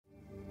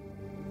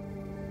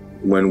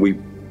when we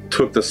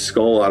took the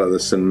skull out of the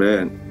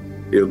cement,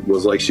 it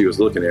was like she was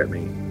looking at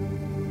me,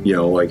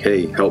 like,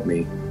 hey, help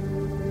me,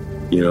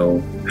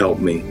 help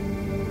me.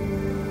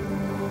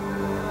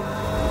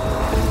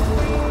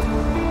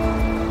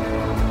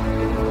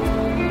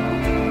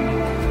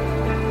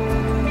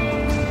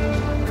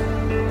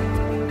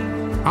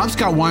 I'm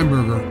Scott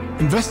Weinberger,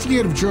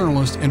 investigative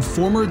journalist and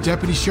former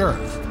deputy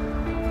sheriff.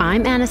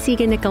 I'm Alisha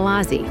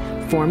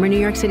Nicolazzi, former New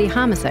York City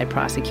homicide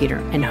prosecutor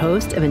and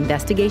host of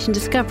Investigation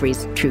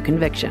Discovery's True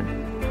Conviction.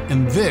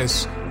 And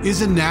this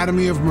is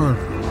Anatomy of Murder.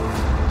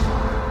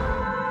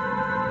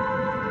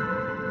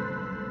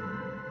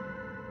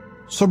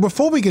 So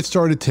before we get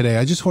started today,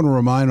 I just want to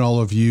remind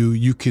all of you,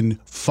 you can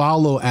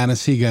follow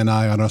Alisha and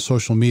I on our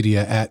social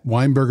media at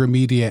Weinberger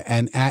Media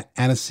and at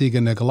Alisha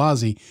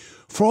Nicolazzi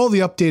for all the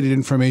updated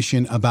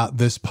information about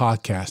this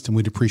podcast, and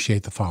we'd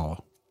appreciate the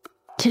follow.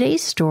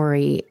 Today's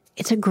story,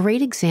 it's a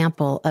great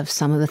example of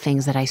some of the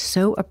things that I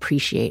so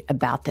appreciate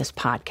about this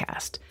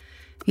podcast.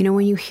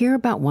 When you hear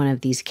about one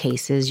of these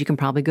cases, you can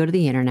probably go to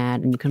the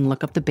internet and you can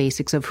look up the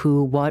basics of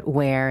who, what,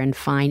 where, and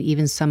find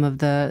even some of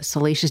the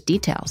salacious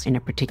details in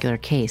a particular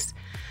case.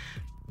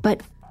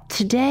 But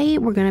today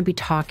we're going to be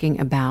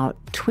talking about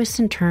twists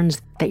and turns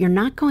that you're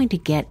not going to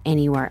get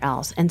anywhere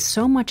else. And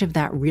so much of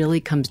that really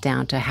comes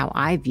down to how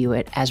I view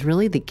it as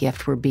really the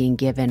gift we're being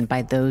given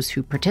by those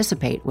who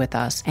participate with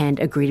us and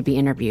agree to be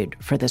interviewed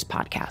for this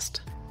podcast.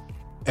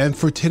 And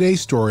for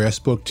today's story, I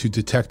spoke to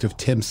Detective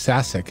Tim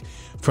Sasek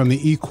from the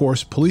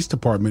Ecorse Police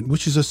Department,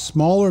 which is a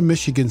smaller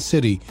Michigan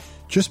city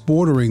just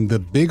bordering the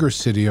bigger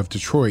city of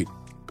Detroit.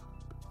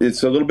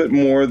 It's a little bit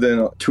more than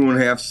a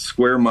 2.5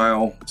 square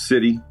mile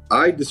city.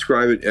 I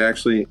describe it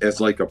actually as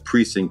like a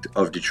precinct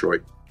of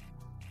Detroit.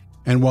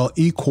 And while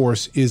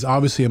Ecorse is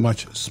obviously a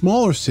much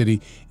smaller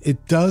city,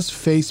 it does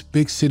face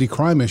big city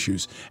crime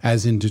issues,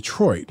 as in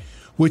Detroit,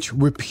 which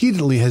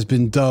repeatedly has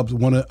been dubbed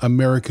one of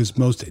America's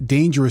most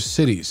dangerous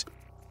cities.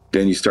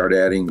 Then you start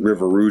adding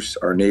River Rouge,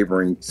 our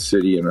neighboring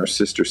city, and our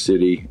sister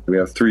city. We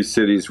have 3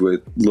 cities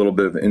with a little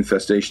bit of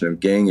infestation of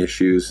gang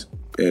issues,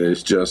 and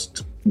it's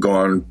just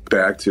gone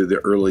back to the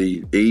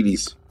early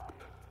 80s.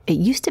 It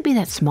used to be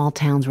that small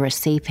towns were a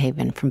safe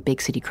haven from big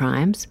city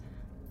crimes,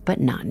 but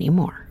not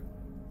anymore.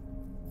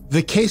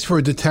 The case for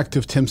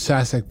Detective Tim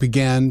Sasek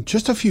began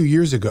just a few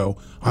years ago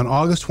on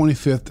August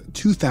 25th,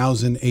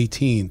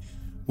 2018,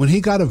 when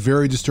he got a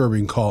very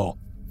disturbing call,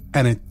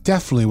 and it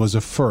definitely was a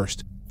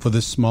first for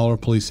this smaller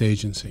police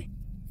agency.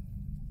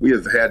 We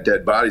have had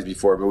dead bodies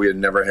before, but we had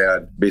never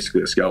had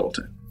basically a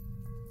skeleton.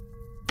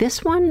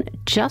 This one,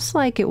 just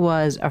like it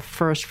was a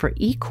first for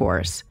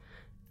Ecorse,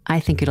 I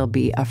think it'll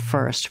be a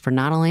first for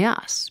not only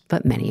us,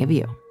 but many of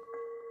you.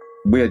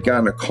 We had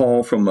gotten a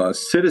call from a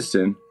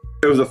citizen.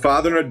 It was a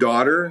father and a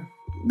daughter.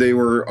 They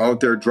were out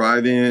there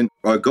driving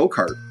a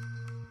go-kart.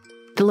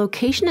 The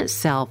location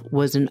itself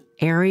was an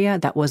area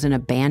that was an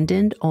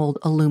abandoned old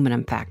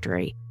aluminum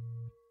factory.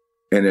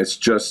 And it's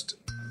just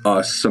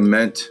a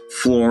cement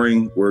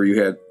flooring where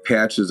you had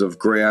patches of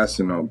grass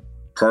and a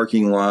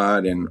parking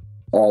lot and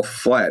all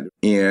flat.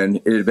 And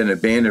it had been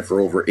abandoned for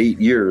over 8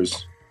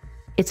 years.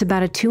 It's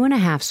about a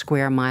 2.5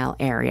 square mile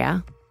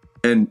area.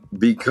 And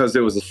because it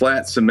was a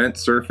flat cement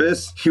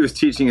surface, he was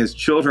teaching his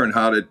children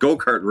how to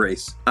go-kart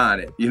race on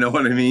it. You know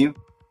what I mean?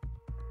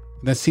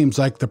 That seems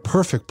like the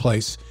perfect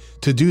place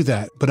to do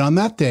that. But on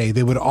that day,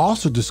 they would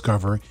also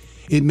discover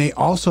it may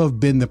also have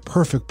been the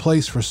perfect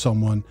place for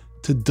someone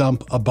to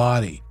dump a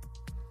body.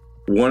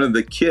 One of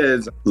the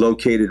kids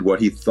located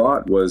what he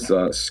thought was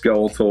a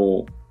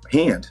skeletal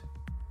hand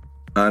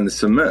on the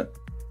cement.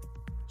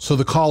 So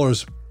the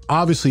callers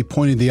obviously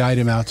pointed the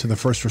item out to the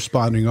first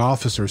responding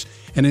officers,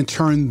 and in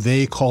turn,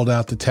 they called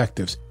out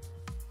detectives.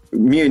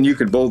 Me and you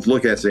could both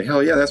look at it and say,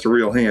 hell yeah, that's a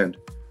real hand.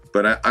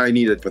 But I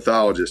need a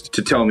pathologist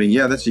to tell me,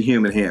 yeah, that's a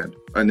human hand.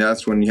 And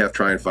that's when you have to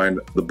try and find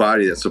the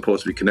body that's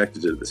supposed to be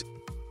connected to this.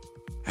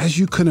 As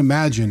you can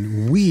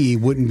imagine, we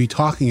wouldn't be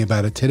talking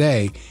about it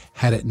today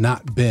had it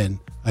not been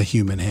a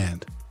human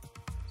hand.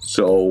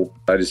 So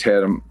I just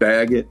had them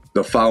bag it.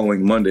 The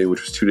following Monday,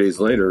 which was 2 days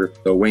later,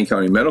 the Wayne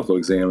County medical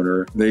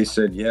examiner, they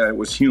said, yeah, it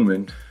was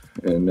human.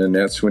 And then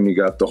that's when you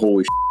got the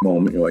holy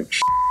moment. You're like,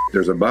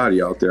 there's a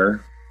body out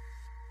there.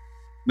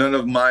 None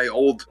of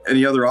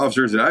any other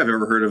officers that I've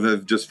ever heard of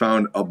have just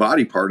found a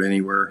body part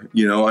anywhere.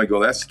 I go,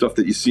 that's stuff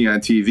that you see on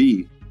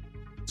TV.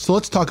 So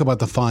let's talk about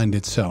the find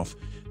itself.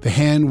 The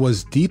hand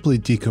was deeply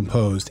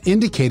decomposed,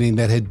 indicating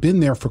that it had been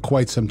there for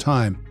quite some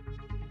time.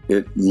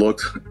 It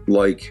looked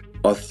like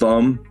a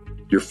thumb,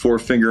 your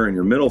forefinger and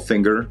your middle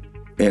finger,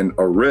 and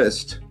a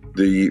wrist.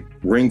 The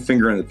ring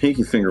finger and the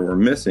pinky finger were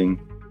missing.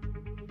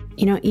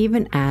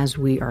 Even as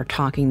we are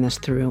talking this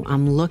through,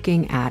 I'm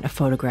looking at a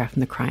photograph from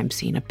the crime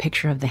scene, a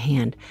picture of the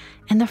hand.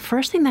 And the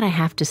first thing that I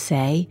have to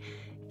say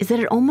is that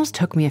it almost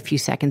took me a few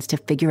seconds to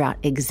figure out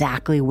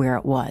exactly where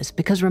it was.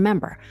 Because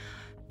remember,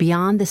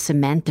 beyond the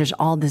cement, there's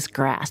all this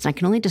grass. And I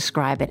can only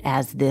describe it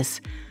as this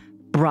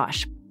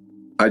brush.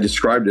 I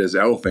described it as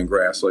elephant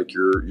grass, like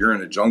you're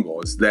in a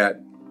jungle. It's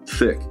that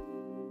thick.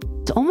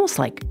 It's almost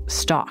like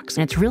stalks,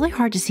 and it's really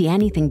hard to see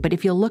anything, but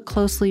if you look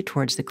closely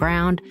towards the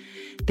ground,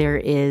 there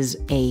is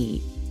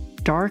a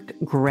dark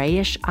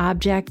grayish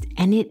object,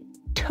 and it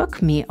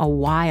took me a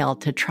while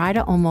to try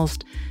to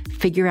almost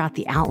figure out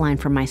the outline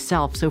for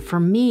myself. So for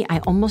me, I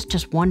almost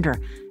just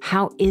wonder,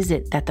 how is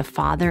it that the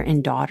father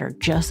and daughter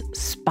just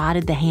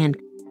spotted the hand?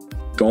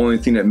 The only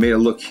thing that made it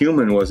look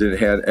human was it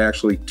had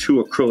actually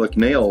 2 acrylic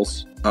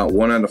nails,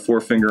 one on the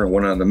forefinger and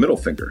one on the middle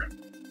finger.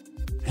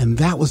 And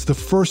that was the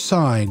first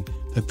sign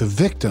that the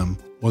victim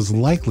was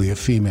likely a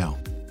female.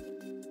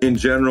 In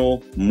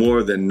general,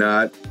 more than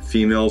not,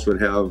 females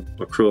would have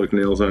acrylic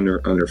nails on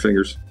their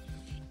fingers.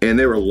 And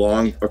they were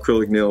long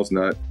acrylic nails,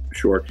 not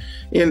short.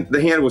 And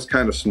the hand was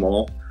kind of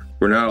small.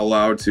 We're not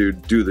allowed to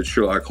do the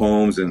Sherlock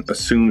Holmes and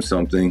assume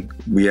something.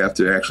 We have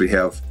to actually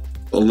have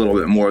a little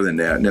bit more than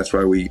that. And that's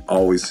why we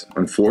always,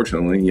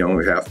 unfortunately,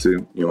 have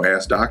to,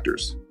 ask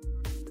doctors.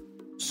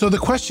 So the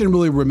question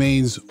really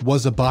remains,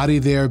 was a body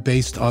there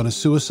based on a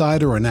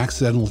suicide or an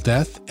accidental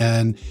death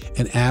and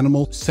an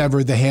animal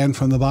severed the hand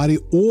from the body?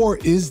 Or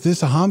is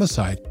this a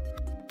homicide?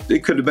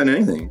 It could have been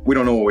anything. We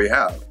don't know what we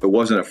have. It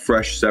wasn't a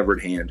fresh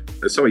severed hand.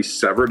 If somebody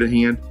severed a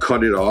hand,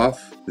 cut it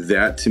off,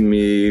 that to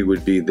me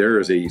would be there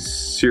is a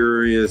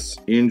serious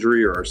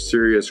injury or a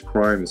serious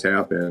crime has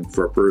happened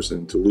for a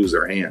person to lose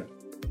their hand.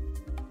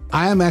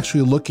 I am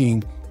actually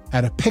looking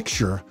at a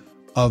picture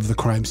of the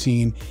crime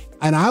scene,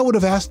 and I would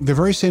have asked the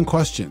very same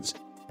questions.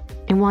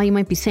 And while you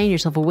might be saying to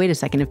yourself, well, wait a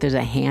second, if there's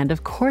a hand,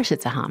 of course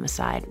it's a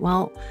homicide.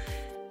 Well,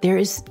 there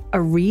is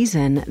a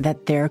reason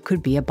that there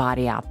could be a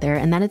body out there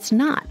and that it's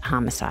not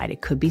homicide.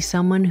 It could be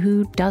someone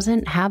who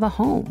doesn't have a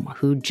home,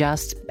 who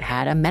just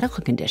had a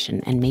medical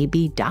condition and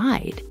maybe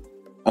died.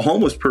 A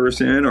homeless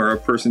person or a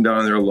person down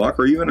on their luck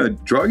or even a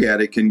drug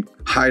addict can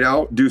hide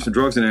out, do some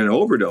drugs and then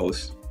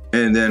overdose.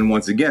 And then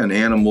once again,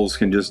 animals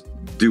can just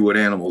do what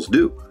animals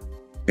do.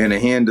 And a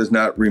hand does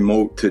not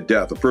remote to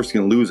death. A person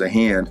can lose a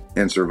hand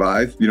and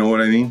survive. You know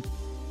what I mean?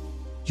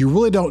 You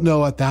really don't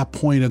know at that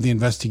point of the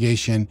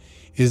investigation,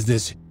 is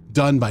this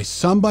done by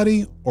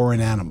somebody or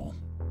an animal?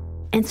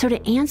 And so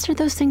to answer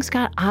those things,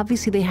 Scott,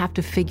 obviously they have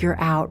to figure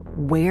out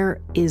where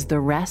is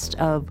the rest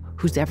of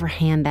whosever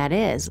hand that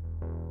is.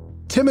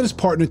 Tim and his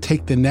partner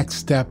take the next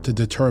step to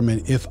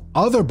determine if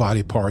other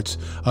body parts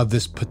of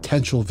this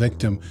potential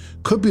victim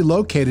could be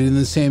located in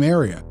the same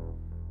area.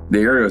 The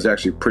area was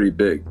actually pretty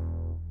big.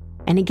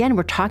 And again,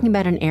 we're talking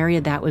about an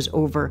area that was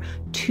over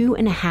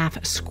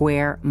 2.5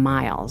 square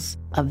miles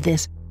of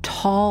this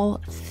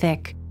tall,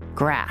 thick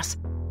grass.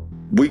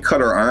 We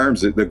cut our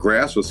arms. The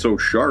grass was so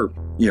sharp,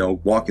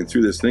 walking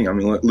through this thing. I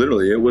mean,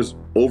 literally, it was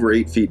over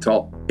 8 feet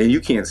tall. And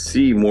you can't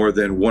see more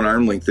than 1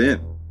 arm length in.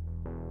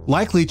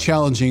 Likely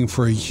challenging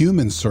for a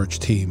human search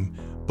team,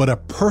 but a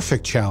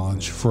perfect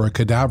challenge for a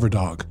cadaver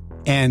dog.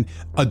 And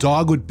a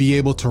dog would be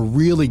able to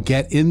really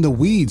get in the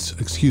weeds,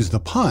 excuse the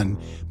pun,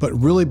 but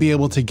really be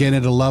able to get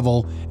at a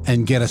level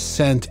and get a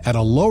scent at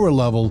a lower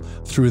level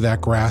through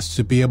that grass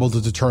to be able to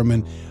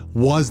determine,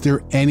 was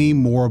there any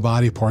more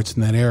body parts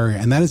in that area?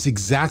 And that is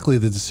exactly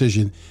the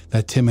decision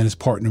that Tim and his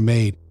partner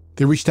made.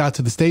 They reached out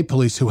to the state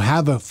police, who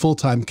have a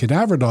full-time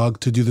cadaver dog,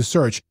 to do the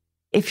search.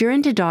 If you're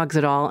into dogs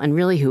at all, and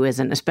really who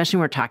isn't, especially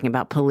when we're talking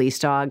about police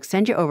dogs,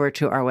 send you over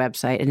to our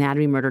website,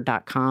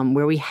 anatomymurder.com,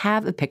 where we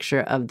have a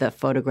picture of the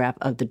photograph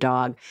of the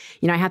dog.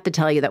 I have to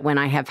tell you that when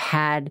I have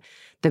had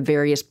the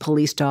various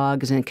police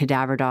dogs and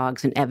cadaver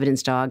dogs and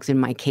evidence dogs in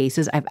my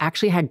cases, I've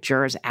actually had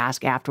jurors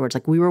ask afterwards,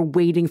 we were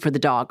waiting for the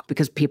dog,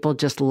 because people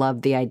just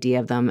love the idea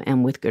of them,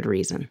 and with good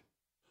reason.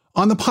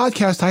 On the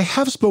podcast, I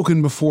have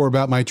spoken before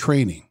about my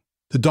training.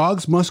 The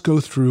dogs must go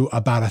through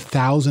about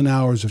 1,000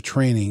 hours of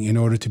training in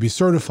order to be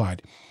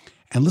certified.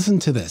 And listen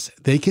to this.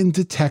 They can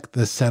detect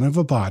the scent of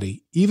a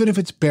body, even if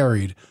it's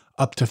buried,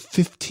 up to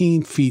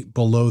 15 feet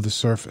below the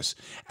surface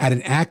at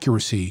an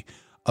accuracy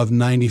of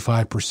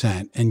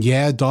 95%. And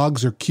yeah,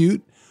 dogs are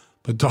cute,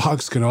 but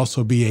dogs can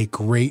also be a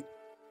great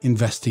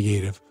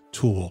investigative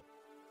tool.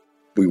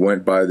 We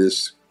went by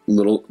this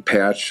little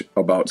patch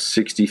about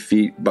 60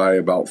 feet by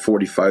about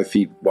 45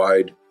 feet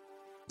wide.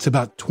 It's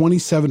about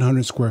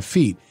 2,700 square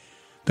feet.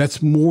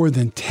 That's more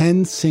than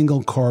 10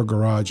 single-car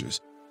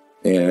garages.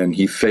 And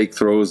he fake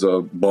throws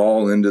a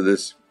ball into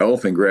this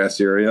elephant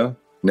grass area.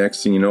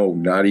 Next thing you know,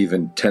 not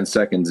even 10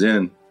 seconds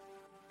in,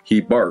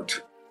 he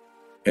barked.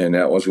 And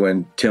that was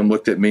when Tim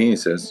looked at me and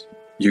says,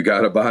 "You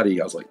got a body."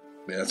 I was like,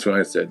 that's when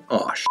I said,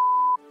 "Oh,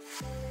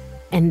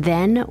 And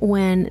then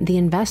when the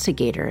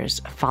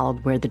investigators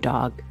followed where the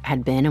dog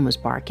had been and was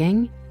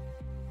barking.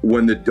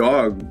 When the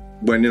dog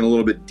went in a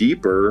little bit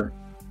deeper,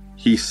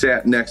 he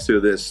sat next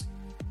to this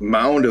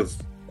mound of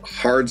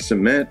hard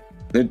cement.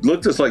 It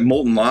looked just like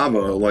molten lava,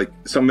 like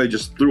somebody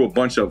just threw a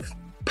bunch of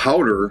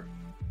powder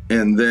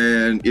and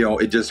then,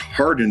 it just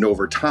hardened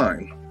over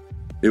time.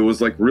 It was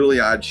like really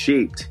odd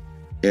shaped.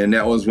 And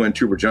that was when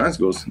Trooper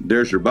Johnson goes,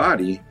 "There's your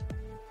body."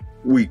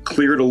 We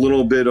cleared a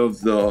little bit of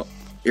the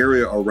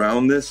area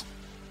around this.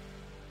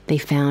 They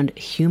found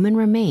human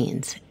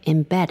remains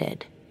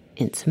embedded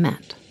in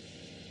cement.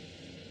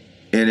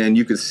 And then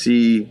you could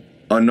see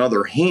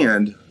another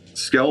hand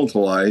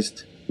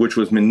skeletalized which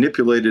was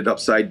manipulated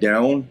upside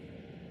down.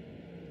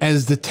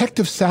 As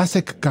Detective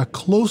Sasek got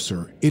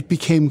closer, it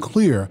became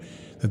clear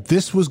that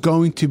this was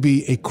going to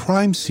be a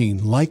crime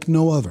scene like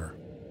no other.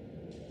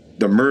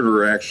 The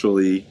murderer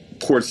actually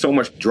poured so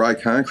much dry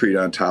concrete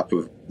on top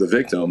of the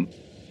victim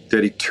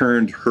that he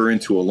turned her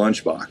into a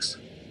lunchbox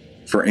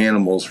for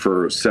animals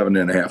for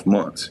 7.5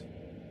 months.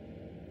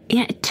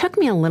 Yeah, it took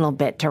me a little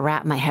bit to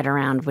wrap my head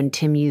around when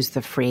Tim used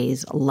the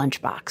phrase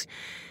lunchbox.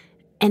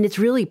 And it's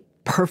really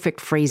perfect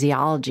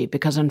phraseology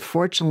because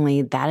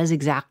unfortunately that is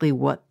exactly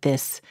what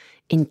this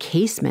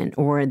encasement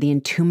or the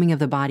entombing of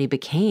the body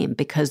became,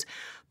 because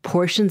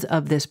portions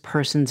of this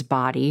person's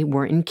body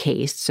were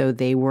encased, so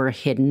they were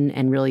hidden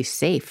and really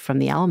safe from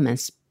the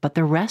elements, but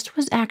the rest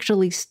was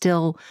actually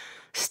still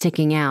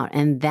sticking out.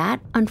 And that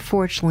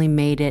unfortunately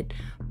made it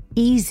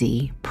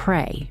easy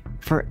prey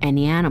for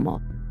any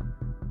animal.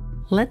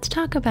 Let's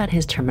talk about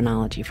his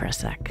terminology for a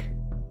sec.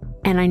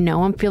 And I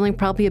know I'm feeling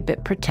probably a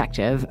bit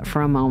protective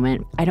for a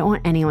moment. I don't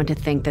want anyone to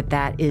think that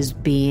that is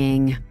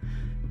being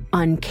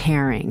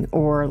uncaring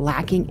or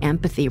lacking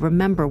empathy.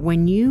 Remember,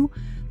 when you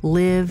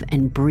live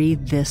and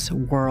breathe this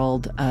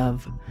world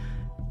of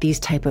these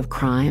type of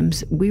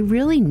crimes, we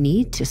really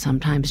need to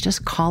sometimes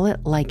just call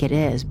it like it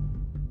is.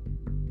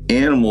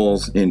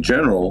 Animals in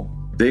general,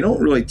 they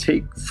don't really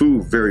take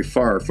food very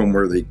far from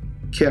where they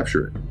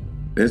capture it.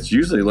 It's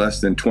usually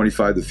less than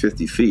 25 to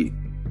 50 feet.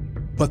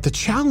 But the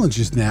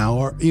challenges now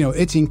are,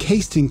 it's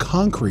encased in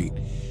concrete.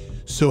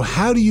 So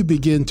how do you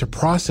begin to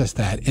process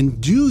that?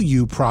 And do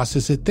you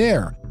process it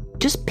there?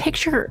 Just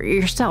picture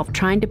yourself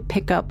trying to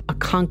pick up a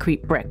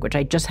concrete brick, which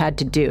I just had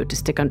to do to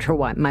stick under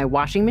my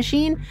washing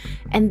machine,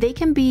 and they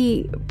can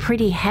be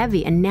pretty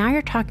heavy. And now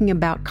you're talking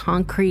about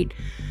concrete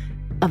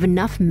of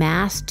enough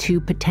mass to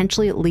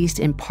potentially at least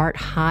in part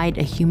hide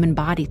a human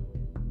body.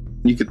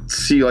 You could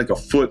see like a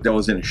foot that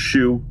was in a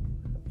shoe,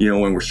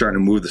 when we're starting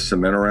to move the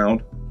cement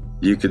around.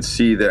 You could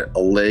see that a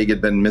leg had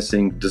been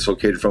missing,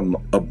 dislocated from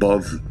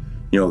above,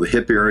 the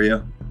hip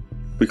area.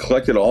 We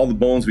collected all the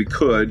bones we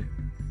could.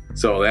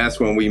 So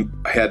that's when we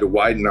had to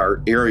widen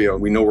our area.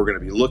 We know we're going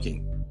to be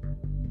looking.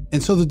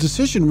 And so the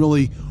decision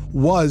really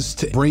was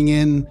to bring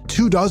in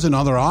 24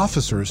 other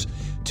officers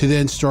to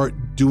then start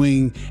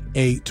doing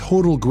a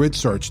total grid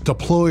search,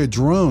 deploy a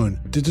drone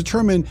to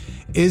determine,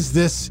 is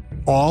this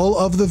all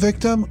of the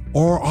victim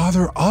or are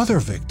there other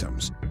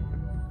victims?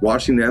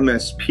 Watching the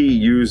MSP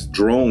use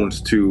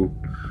drones to,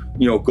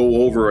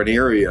 go over an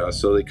area.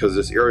 So because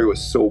this area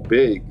was so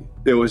big,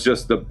 it was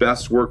just the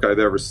best work I've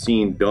ever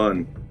seen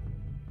done.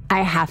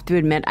 I have to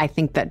admit, I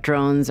think that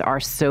drones are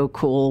so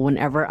cool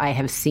whenever I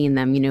have seen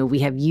them. We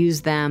have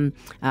used them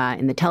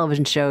in the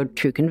television show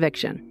True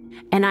Conviction.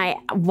 And I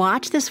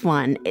watched this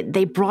one.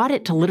 They brought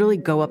it to literally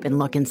go up and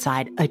look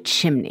inside a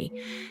chimney.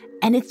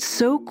 And it's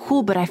so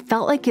cool, but I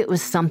felt like it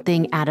was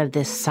something out of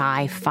this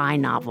sci-fi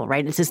novel,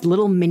 right? It's this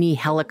little mini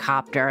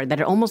helicopter that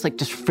it almost like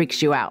just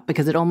freaks you out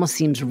because it almost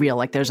seems real,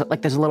 like there's a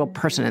little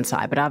person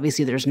inside, but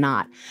obviously there's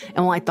not.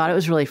 And while I thought it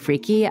was really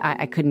freaky,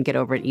 I couldn't get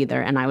over it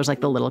either. And I was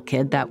like the little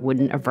kid that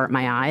wouldn't avert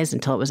my eyes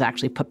until it was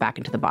actually put back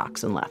into the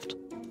box and left.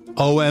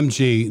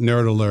 OMG,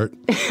 nerd alert.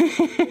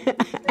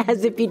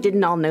 As if you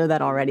didn't all know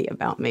that already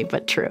about me,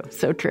 but true,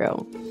 so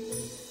true.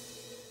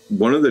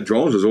 One of the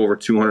drones was over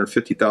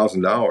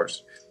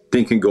 $250,000.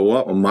 Thing can go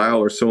up a mile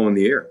or so in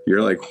the air.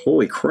 You're like,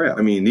 holy crap.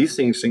 I mean, these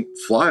things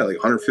fly like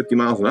 150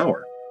 miles an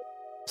hour.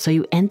 So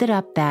you ended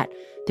up that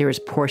there is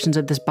portions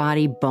of this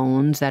body,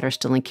 bones that are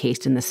still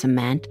encased in the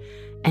cement,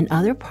 and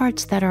other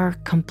parts that are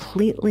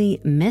completely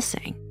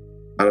missing.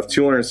 Out of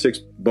 206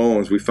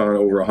 bones, we found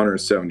over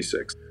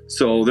 176.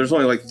 So there's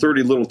only like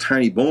 30 little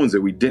tiny bones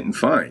that we didn't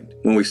find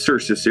when we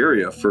searched this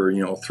area for,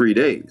 3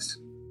 days.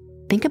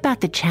 Think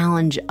about the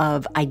challenge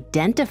of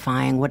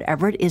identifying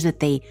whatever it is that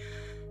they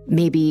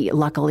maybe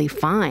luckily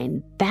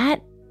find.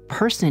 That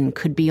person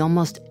could be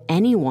almost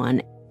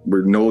anyone.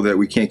 We know that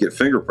we can't get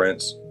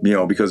fingerprints,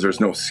 because there's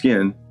no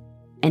skin.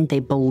 And they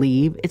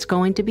believe it's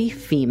going to be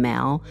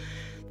female,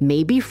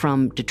 maybe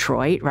from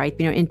Detroit, right?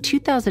 In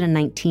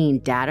 2019,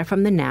 data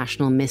from the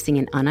National Missing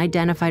and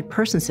Unidentified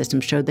Person System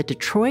showed that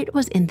Detroit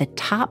was in the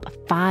top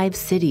 5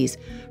 cities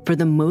for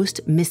the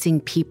most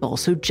missing people.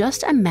 So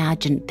just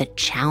imagine the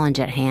challenge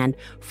at hand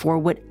for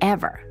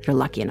whatever you're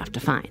lucky enough to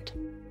find.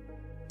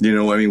 We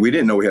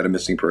didn't know we had a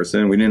missing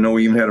person. We didn't know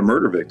we even had a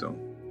murder victim.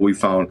 We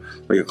found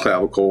like a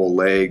clavicle,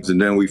 legs,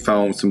 and then we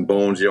found some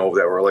bones, that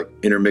were like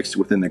intermixed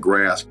within the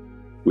grass.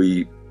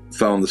 We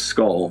found the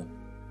skull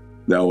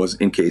that was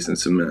encased in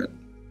cement.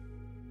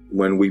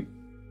 When we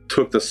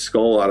took the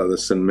skull out of the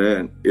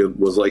cement, it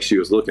was like she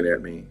was looking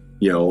at me,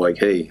 like,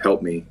 hey,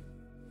 help me,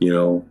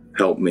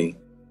 help me.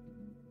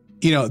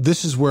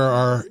 This is where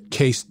our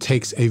case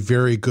takes a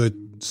very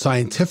good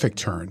scientific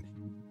turn.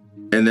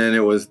 And then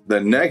it was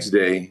the next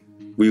day,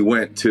 we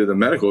went to the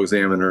medical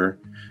examiner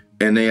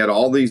and they had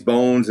all these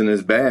bones in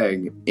his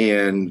bag,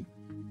 and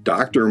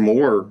Dr.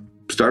 Moore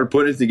started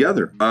putting it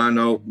together on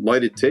a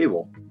lighted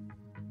table.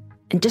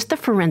 And just the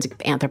forensic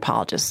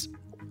anthropologist,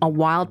 a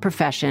wild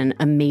profession,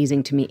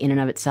 amazing to me in and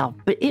of itself.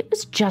 But it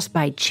was just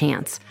by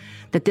chance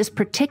that this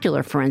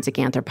particular forensic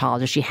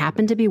anthropologist, she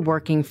happened to be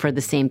working for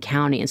the same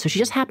county. And so she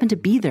just happened to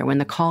be there when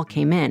the call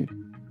came in.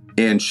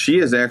 And she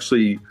is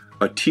actually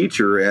a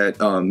teacher at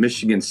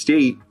Michigan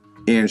State,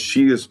 and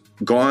she has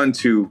gone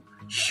to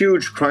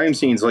huge crime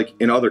scenes like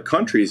in other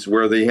countries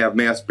where they have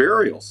mass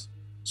burials.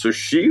 So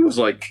she was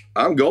like,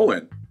 I'm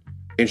going.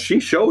 And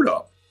she showed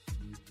up.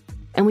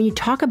 And when you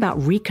talk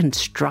about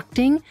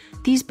reconstructing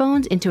these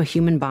bones into a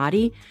human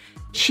body,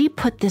 she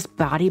put this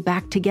body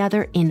back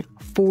together in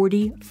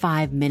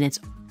 45 minutes.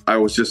 I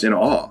was just in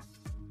awe.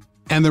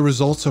 And the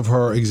results of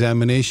her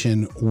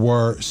examination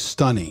were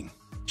stunning.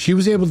 She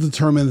was able to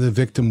determine the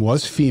victim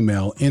was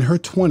female, in her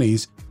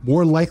 20s,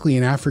 more likely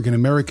an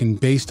African-American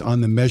based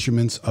on the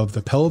measurements of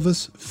the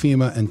pelvis,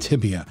 femur, and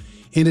tibia.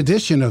 In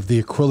addition of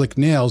the acrylic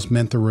nails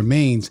meant the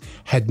remains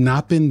had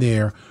not been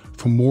there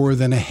for more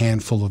than a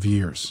handful of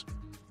years.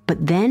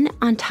 But then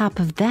on top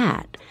of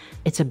that,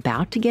 it's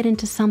about to get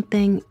into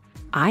something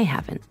I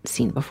haven't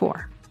seen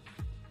before.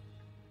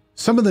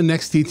 Some of the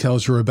next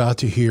details you're about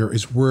to hear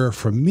is where,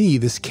 for me,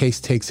 this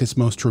case takes its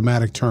most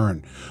dramatic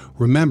turn.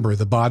 Remember,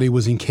 the body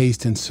was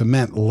encased in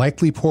cement,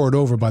 likely poured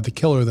over by the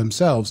killer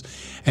themselves.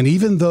 And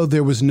even though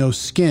there was no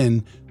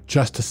skin,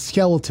 just a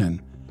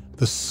skeleton,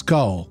 the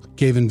skull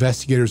gave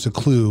investigators a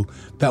clue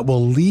that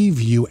will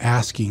leave you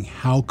asking,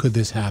 how could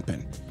this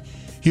happen?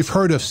 You've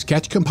heard of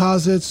sketch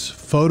composites,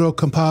 photo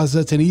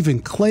composites, and even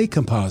clay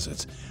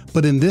composites.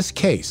 But in this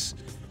case,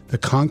 the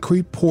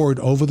concrete poured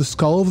over the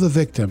skull of the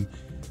victim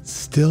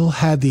still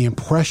had the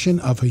impression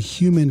of a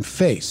human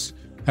face.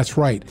 That's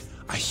right,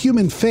 a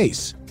human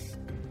face.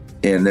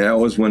 And that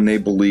was when they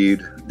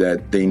believed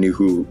that they knew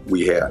who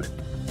we had.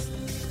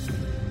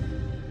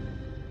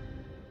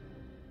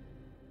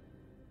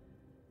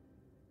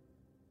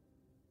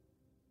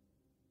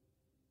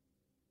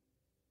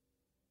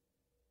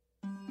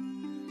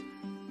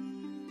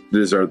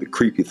 These are the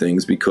creepy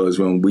things, because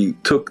when we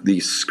took the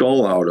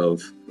skull out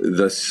of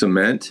the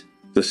cement,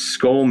 the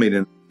skull made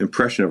an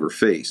impression of her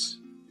face.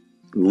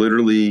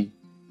 Literally,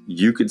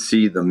 you could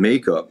see the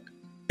makeup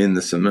in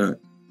the cement.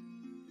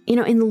 You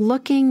know, in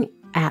looking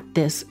at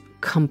this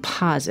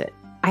composite,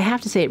 I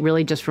have to say it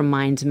really just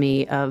reminds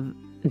me of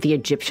the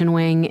Egyptian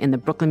wing in the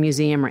Brooklyn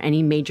Museum or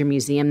any major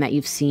museum that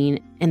you've seen.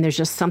 And there's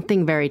just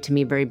something very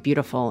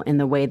beautiful in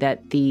the way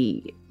that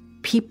the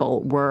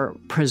people were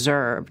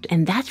preserved.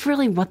 And that's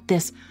really what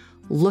this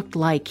looked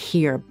like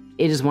here.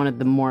 It is one of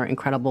the more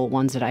incredible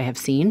ones that I have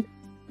seen.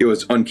 It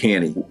was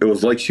uncanny. It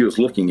was like she was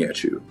looking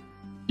at you.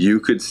 You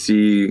could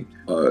see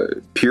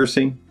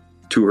piercing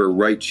to her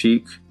right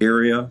cheek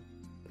area.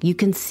 You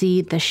can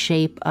see the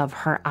shape of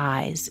her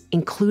eyes,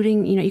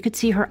 including, you could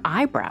see her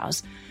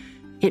eyebrows.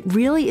 It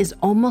really is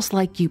almost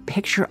like you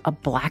picture a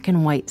black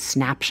and white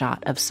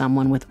snapshot of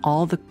someone with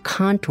all the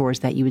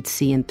contours that you would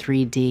see in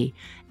 3D.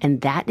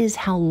 And that is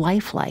how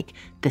lifelike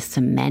the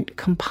cement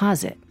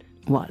composite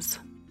was.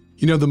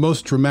 The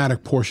most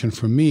dramatic portion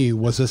for me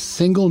was a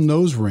single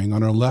nose ring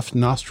on her left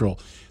nostril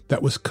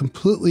that was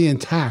completely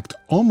intact,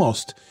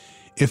 almost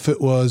if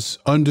it was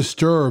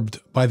undisturbed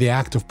by the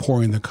act of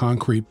pouring the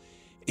concrete.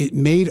 It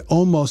made it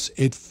almost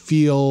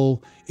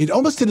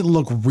didn't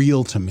look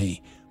real to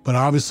me, but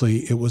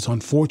obviously it was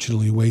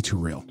unfortunately way too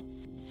real.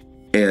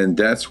 And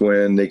that's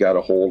when they got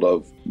a hold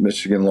of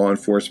Michigan Law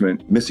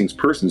Enforcement Missing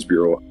Persons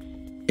Bureau.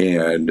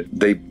 And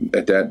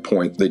at that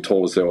point, they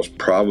told us that it was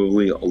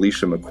probably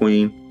Alisha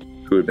McQueen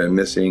who had been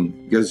missing,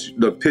 because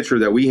the picture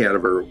that we had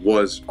of her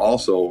was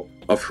also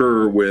of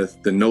her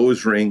with the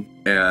nose ring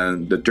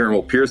and the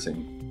dermal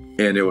piercing.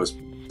 And it was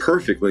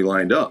perfectly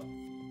lined up.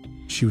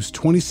 She was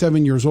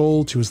 27 years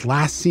old. She was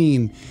last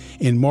seen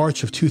in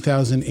March of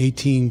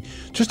 2018,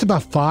 just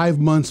about 5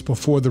 months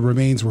before the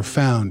remains were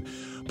found.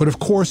 But of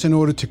course, in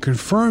order to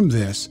confirm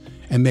this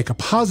and make a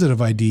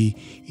positive ID,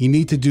 you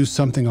need to do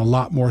something a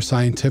lot more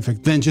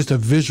scientific than just a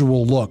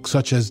visual look,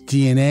 such as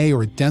DNA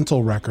or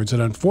dental records that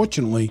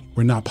unfortunately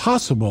were not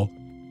possible.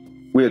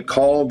 We had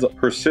called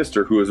her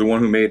sister, who was the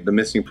one who made the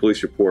missing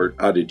police report,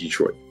 out of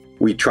Detroit.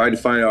 We tried to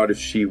find out if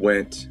she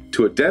went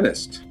to a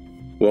dentist.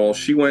 Well,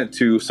 she went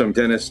to some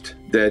dentist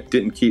that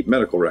didn't keep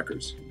medical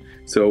records.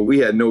 So we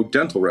had no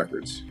dental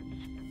records.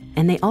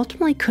 And they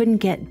ultimately couldn't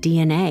get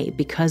DNA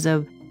because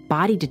of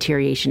body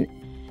deterioration.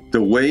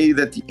 The way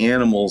that the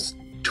animals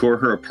tore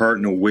her apart,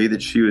 and the way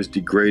that she was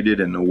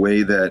degraded, and the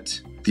way that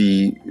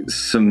the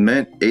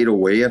cement ate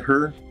away at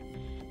her,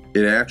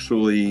 it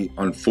actually,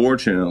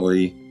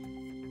 unfortunately,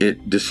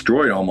 it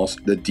destroyed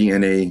almost the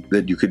DNA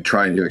that you could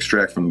try to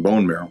extract from the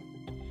bone marrow.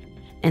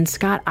 And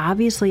Scott,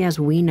 obviously, as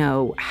we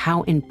know,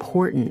 how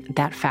important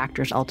that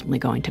factor is ultimately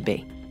going to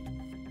be.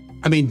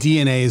 I mean,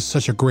 DNA is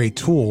such a great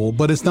tool,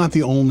 but it's not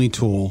the only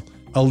tool.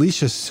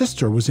 Alicia's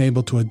sister was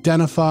able to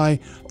identify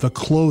the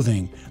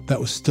clothing that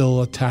was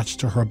still attached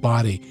to her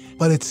body,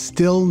 but it's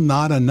still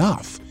not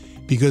enough,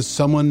 because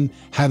someone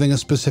having a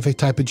specific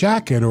type of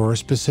jacket or a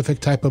specific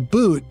type of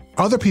boot,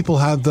 other people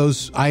have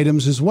those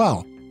items as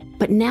well.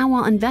 But now,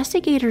 while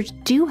investigators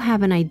do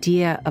have an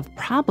idea of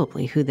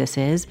probably who this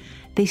is,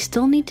 they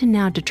still need to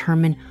now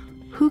determine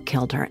who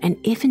killed her and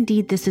if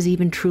indeed this is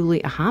even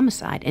truly a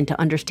homicide. And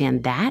to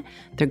understand that,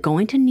 they're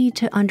going to need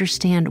to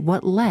understand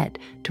what led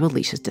to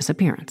Alisha's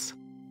disappearance.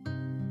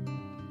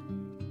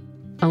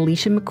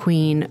 Alisha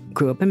McQueen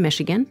grew up in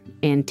Michigan,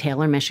 in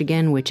Taylor,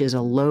 Michigan, which is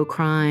a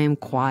low-crime,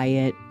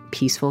 quiet,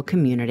 peaceful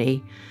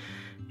community.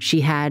 She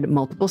had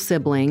multiple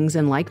siblings,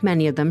 and like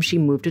many of them, she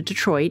moved to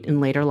Detroit in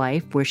later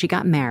life, where she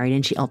got married,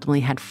 and she ultimately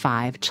had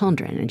 5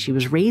 children, and she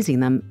was raising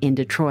them in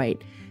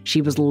Detroit.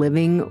 She was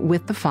living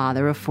with the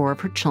father of 4 of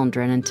her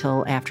children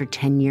until after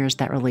 10 years,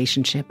 that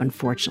relationship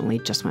unfortunately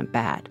just went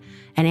bad.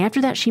 And after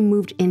that, she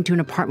moved into an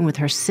apartment with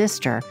her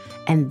sister,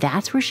 and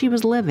that's where she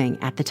was living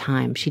at the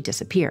time she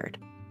disappeared.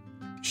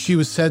 She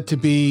was said to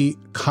be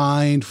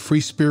kind,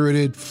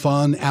 free-spirited,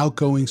 fun,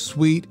 outgoing,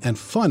 sweet, and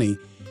funny,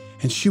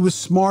 and she was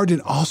smart and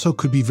also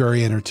could be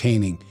very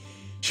entertaining.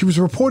 She was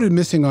reported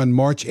missing on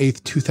March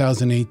 8th,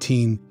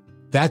 2018.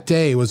 That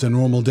day was a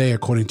normal day,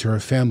 according to her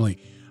family.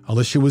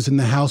 Alisha was in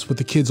the house with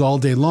the kids all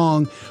day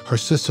long. Her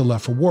sister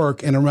left for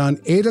work, and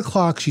around 8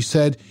 o'clock, she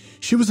said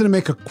she was going to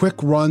make a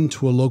quick run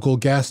to a local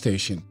gas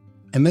station,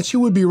 and that she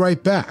would be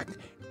right back.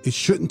 It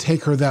shouldn't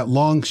take her that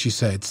long, she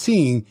said,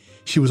 seeing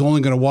she was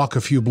only going to walk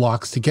a few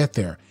blocks to get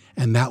there,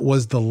 and that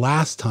was the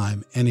last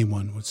time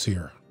anyone would see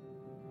her.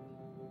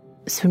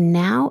 So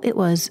now it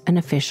was an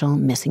official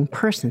missing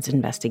persons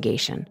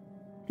investigation.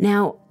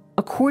 Now,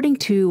 according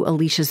to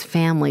Alisha's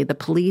family, the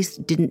police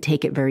didn't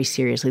take it very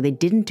seriously. They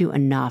didn't do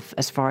enough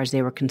as far as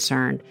they were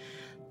concerned.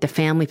 The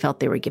family felt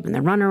they were given the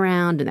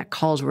runaround and that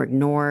calls were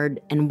ignored.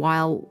 And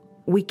while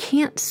we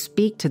can't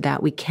speak to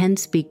that, we can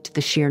speak to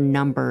the sheer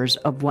numbers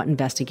of what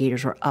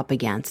investigators were up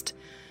against.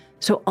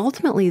 So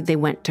ultimately, they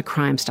went to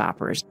Crime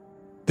Stoppers.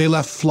 They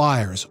left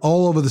flyers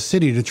all over the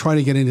city to try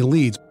to get any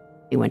leads.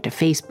 They went to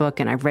Facebook,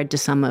 and I've read to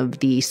some of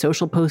the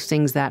social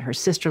postings that her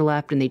sister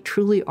left, and they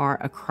truly are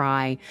a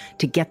cry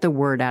to get the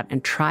word out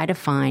and try to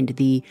find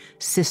the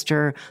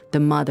sister, the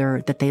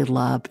mother that they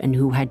loved and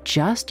who had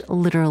just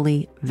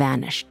literally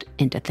vanished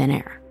into thin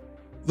air.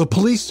 The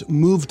police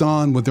moved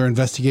on with their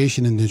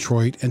investigation in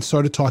Detroit and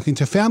started talking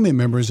to family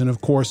members, and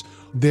of course,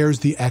 there's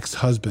the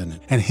ex-husband,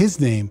 and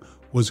his name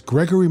was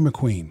Gregory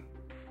McQueen.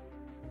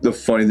 The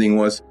funny thing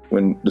was,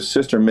 when the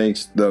sister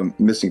makes the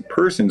missing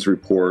persons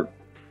report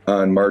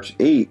on March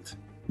 8th,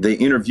 they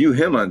interview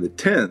him on the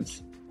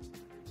 10th.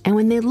 And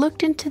when they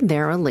looked into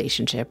their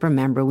relationship,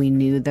 remember, we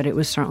knew that it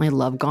was certainly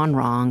love gone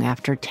wrong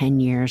after 10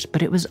 years,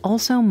 but it was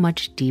also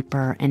much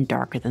deeper and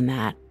darker than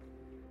that.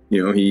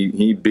 You know,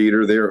 he beat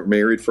her. They were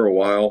married for a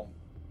while.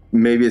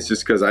 Maybe it's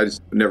just because I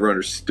just never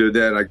understood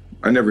that.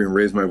 I never even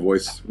raised my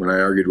voice when I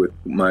argued with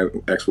my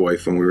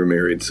ex-wife when we were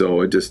married.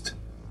 So it's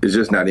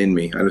just not in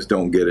me. I just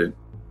don't get it.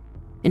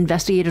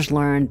 Investigators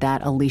learned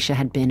that Alisha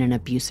had been in an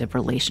abusive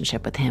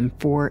relationship with him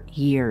for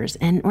years.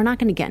 And we're not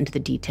going to get into the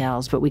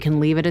details, but we can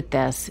leave it at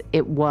this.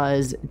 It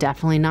was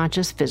definitely not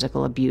just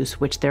physical abuse,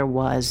 which there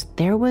was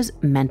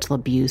mental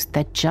abuse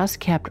that just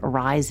kept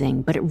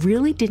rising, but it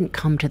really didn't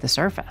come to the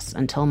surface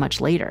until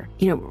much later.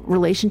 You know,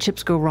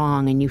 relationships go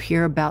wrong and you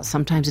hear about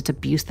sometimes it's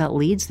abuse that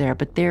leads there,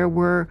 but there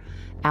were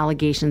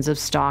allegations of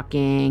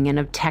stalking and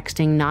of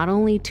texting, not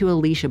only to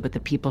Alisha, but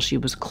the people she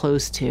was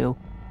close to.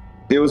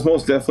 It was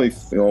most definitely,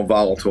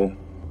 volatile.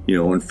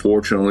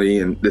 Unfortunately,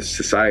 in this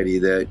society,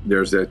 that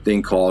there's that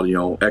thing called,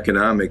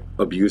 economic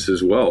abuse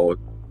as well.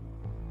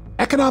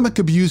 Economic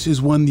abuse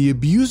is when the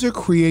abuser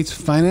creates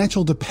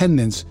financial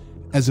dependence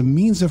as a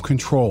means of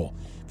control.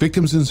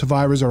 Victims and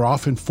survivors are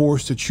often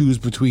forced to choose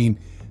between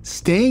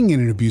staying in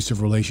an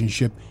abusive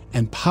relationship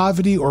and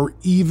poverty or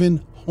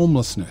even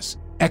homelessness.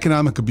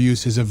 Economic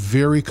abuse is a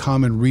very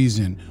common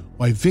reason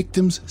why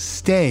victims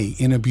stay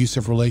in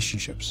abusive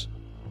relationships.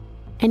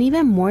 And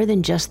even more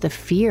than just the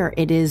fear,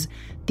 it is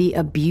the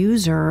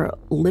abuser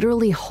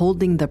literally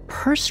holding the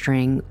purse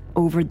string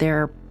over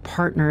their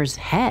partner's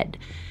head,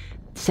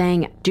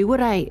 saying, do what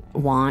I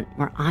want,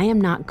 or I am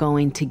not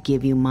going to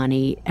give you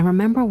money. And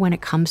remember, when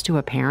it comes to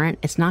a parent,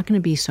 it's not going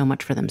to be so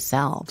much for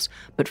themselves,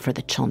 but for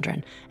the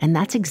children. And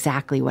that's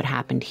exactly what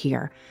happened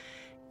here.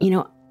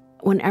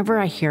 Whenever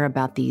I hear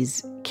about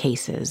these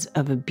cases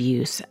of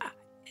abuse,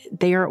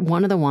 they are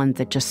one of the ones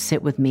that just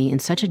sit with me in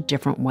such a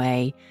different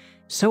way.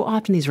 So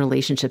often these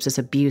relationships, this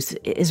abuse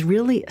is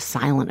really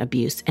silent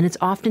abuse, and it's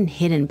often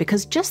hidden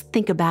because just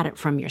think about it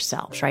from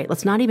yourselves, right?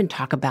 Let's not even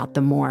talk about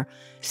the more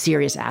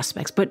serious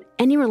aspects, but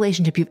any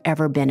relationship you've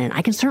ever been in,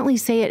 I can certainly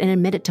say it and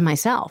admit it to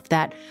myself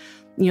that,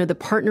 the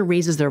partner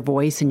raises their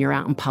voice and you're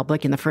out in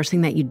public and the first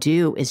thing that you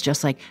do is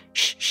just like,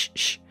 shh, shh,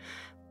 shh,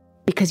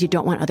 because you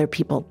don't want other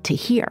people to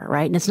hear,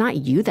 right? And it's not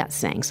you that's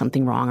saying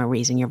something wrong or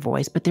raising your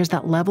voice, but there's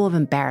that level of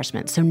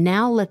embarrassment. So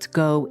now let's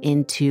go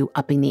into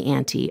upping the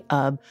ante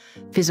of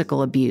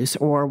physical abuse,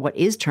 or what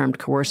is termed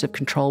coercive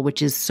control,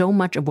 which is so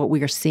much of what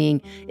we are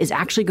seeing is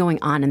actually going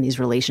on in these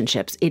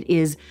relationships. It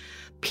is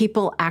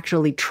people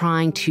actually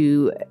trying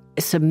to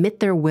submit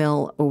their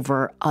will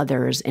over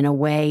others in a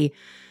way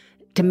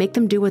to make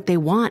them do what they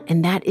want,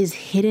 and that is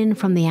hidden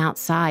from the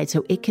outside.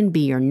 So it can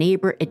be your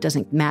neighbor. It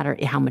doesn't matter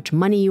how much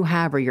money you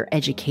have or your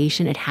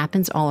education. It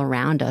happens all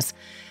around us.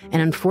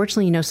 And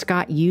unfortunately,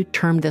 Scott, you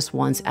termed this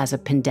once as a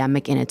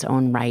pandemic in its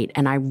own right.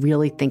 And I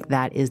really think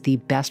that is the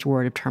best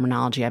word of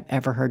terminology I've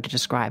ever heard to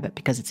describe it,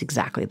 because it's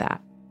exactly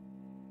that.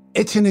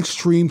 It's an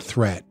extreme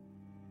threat.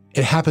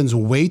 It happens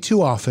way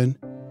too often.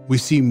 We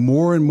see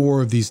more and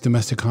more of these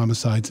domestic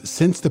homicides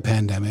since the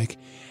pandemic.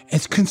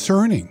 It's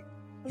concerning.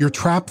 You're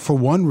trapped for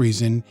one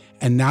reason,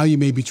 and now you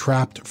may be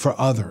trapped for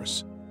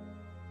others.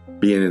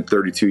 Being in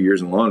 32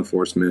 years in law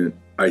enforcement,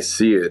 I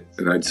see it,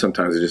 and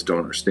sometimes I just don't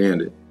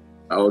understand it.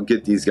 I'll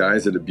get these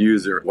guys that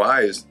abuse their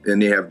wives,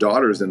 and they have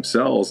daughters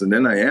themselves, and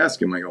then I ask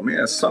them, I go, man,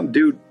 if some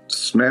dude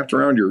smacked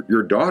around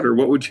your daughter,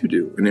 what would you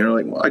do? And they're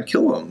like, well, I'd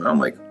kill him. And I'm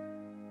like,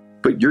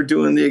 but you're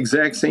doing the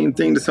exact same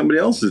thing to somebody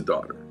else's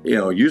daughter.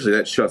 Usually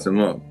that shuts them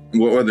up.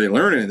 Whether they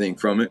learn anything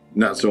from it,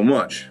 not so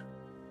much.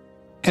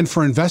 And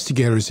for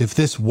investigators, if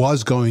this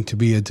was going to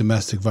be a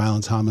domestic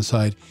violence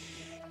homicide,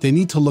 they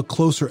need to look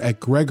closer at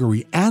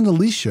Gregory and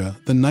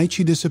Alisha the night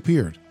she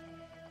disappeared.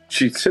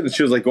 She said that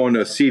she was going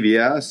to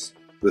CVS.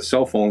 The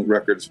cell phone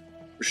records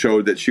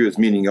showed that she was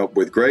meeting up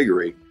with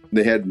Gregory.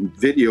 They had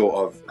video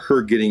of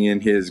her getting in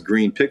his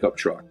green pickup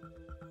truck.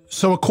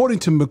 So according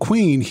to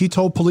McQueen, he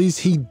told police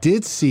he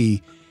did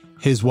see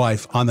his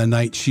wife on the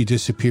night she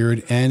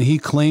disappeared, and he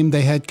claimed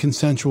they had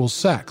consensual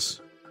sex.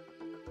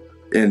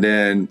 And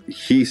then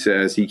he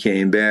says he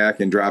came back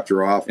and dropped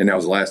her off, and that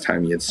was the last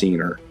time he had seen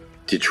her.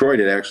 Detroit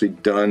had actually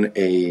done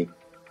a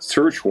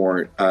search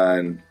warrant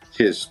on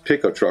his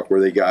pickup truck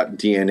where they got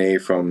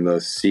DNA from the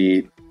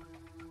seat.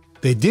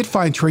 They did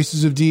find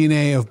traces of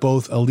DNA of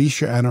both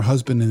Alisha and her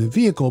husband in the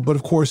vehicle, but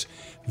of course,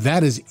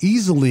 that is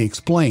easily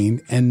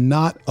explained and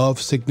not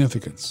of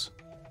significance.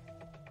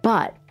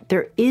 But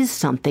there is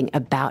something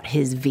about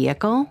his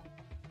vehicle,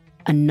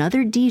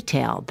 another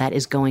detail that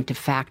is going to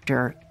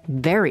factor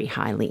very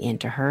highly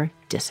into her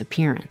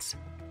disappearance.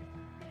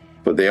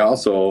 But they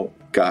also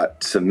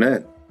got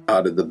cement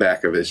out of the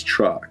back of his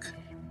truck,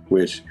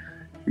 which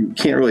you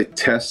can't really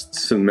test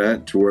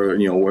cement to where,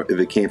 if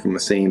it came from the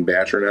same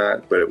batch or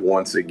not. But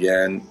once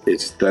again,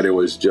 it's that it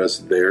was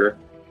just there.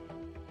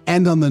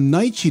 And on the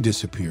night she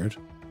disappeared,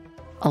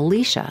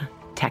 Alisha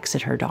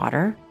texted her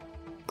daughter,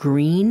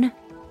 green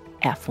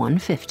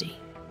F-150.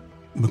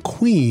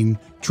 McQueen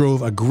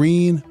drove a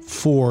green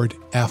Ford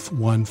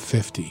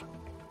F-150.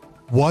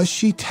 Was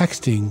she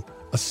texting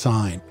a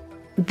sign?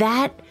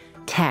 That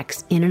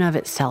text in and of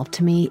itself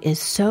to me is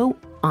so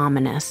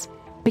ominous,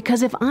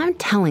 because if I'm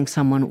telling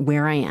someone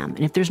where I am,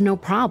 and if there's no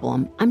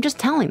problem, I'm just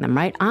telling them,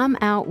 right? I'm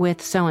out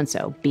with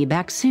so-and-so, be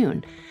back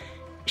soon.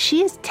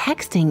 She is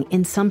texting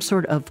in some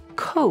sort of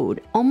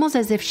code, almost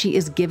as if she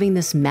is giving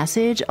this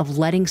message of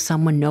letting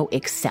someone know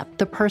except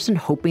the person,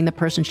 hoping the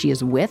person she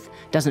is with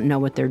doesn't know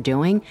what they're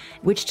doing,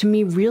 which to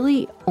me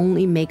really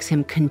only makes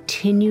him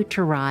continue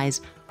to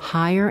rise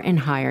higher and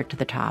higher to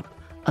the top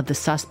of the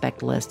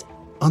suspect list.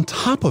 On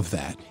top of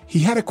that, he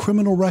had a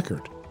criminal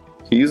record.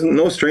 He's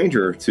no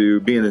stranger to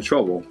being in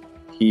trouble.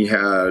 He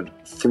had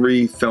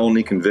 3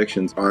 felony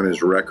convictions on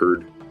his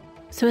record.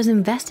 So as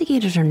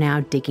investigators are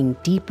now digging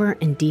deeper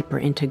and deeper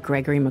into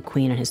Gregory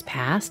McQueen and his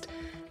past,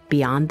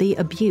 beyond the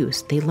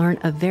abuse, they learn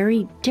a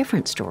very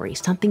different story,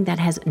 something that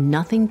has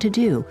nothing to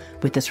do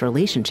with this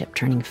relationship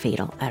turning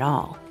fatal at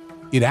all.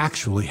 It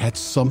actually had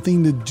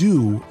something to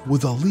do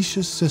with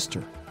Alisha's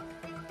sister.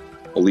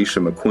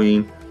 Alisha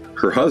McQueen,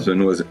 her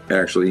husband was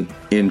actually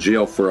in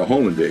jail for a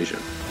home invasion.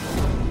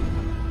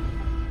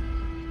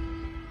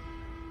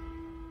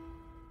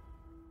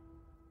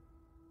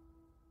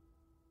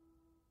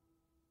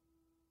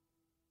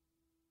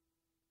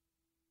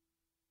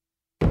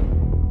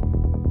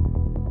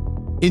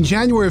 In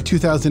January of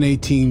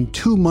 2018,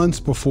 2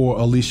 months before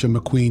Alisha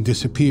McQueen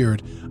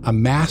disappeared, a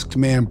masked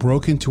man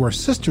broke into her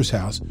sister's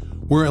house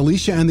where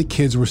Alisha and the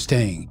kids were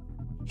staying.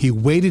 He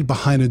waited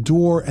behind a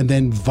door and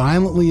then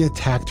violently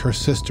attacked her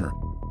sister.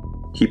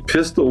 He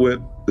pistol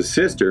whipped the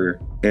sister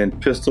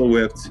and pistol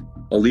whipped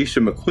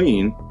Alisha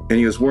McQueen, and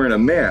he was wearing a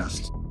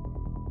mask.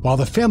 While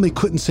the family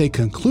couldn't say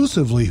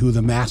conclusively who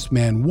the masked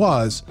man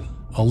was,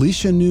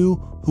 Alisha knew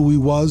who he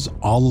was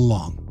all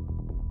along.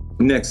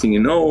 Next thing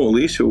you know,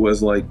 Alisha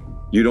was like,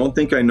 "You don't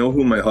think I know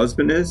who my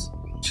husband is?"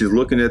 She's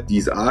looking at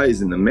these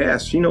eyes in the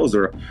mask. She knows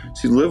her.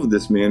 She lived with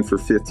this man for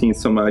 15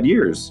 some odd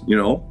years,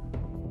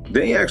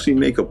 They actually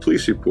make a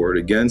police report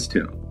against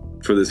him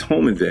for this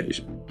home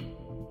invasion.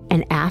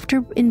 And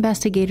after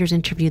investigators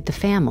interviewed the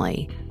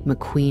family,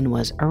 McQueen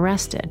was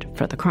arrested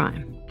for the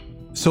crime.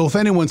 So if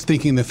anyone's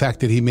thinking the fact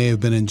that he may have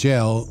been in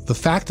jail, the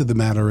fact of the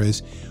matter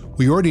is,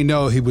 we already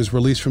know he was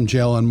released from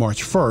jail on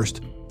March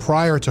 1st,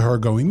 prior to her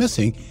going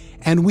missing,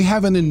 and we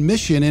have an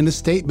admission in a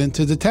statement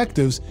to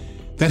detectives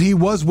that he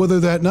was with her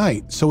that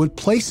night. So it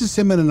places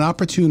him in an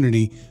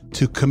opportunity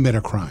to commit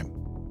a crime.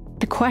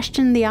 The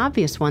question, the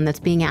obvious one that's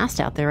being asked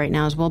out there right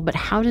now is, well, but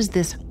how does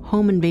this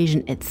home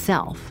invasion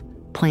itself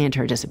play into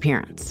her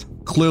disappearance?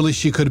 Clearly,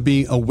 she could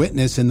be a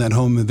witness in that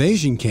home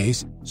invasion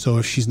case, so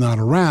if she's not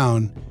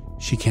around,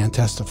 she can't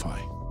testify.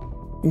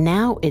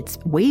 now it's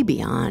way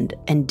beyond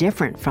and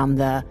different from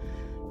the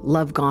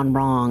love gone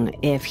wrong.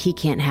 If he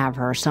can't have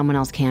her, someone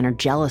else can, or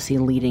jealousy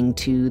leading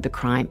to the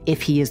crime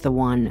if he is the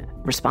one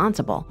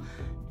responsible.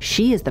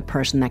 She is the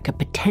person that could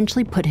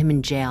potentially put him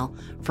in jail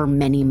for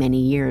many, many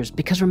years.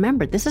 Because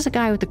remember, this is a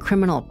guy with a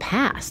criminal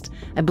past.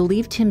 I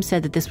believe Tim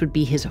said that this would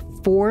be his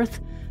 4th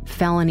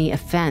felony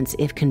offense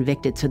if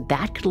convicted. So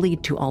that could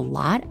lead to a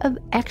lot of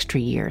extra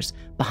years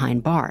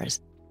behind bars.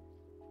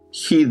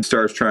 He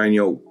starts trying,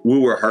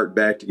 woo her heart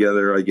back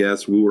together, I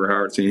guess, woo her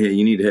heart, saying, hey,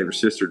 you need to have your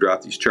sister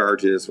drop these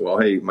charges. Well,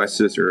 hey, my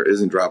sister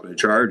isn't dropping the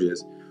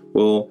charges.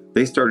 Well,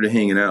 they started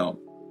hanging out.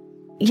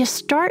 I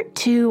start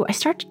to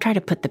try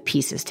to put the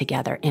pieces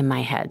together in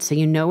my head. So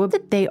you know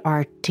that they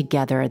are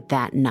together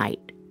that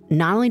night.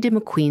 Not only did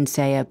McQueen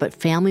say it, but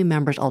family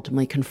members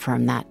ultimately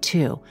confirmed that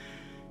too.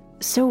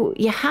 So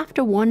you have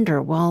to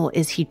wonder, well,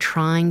 is he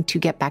trying to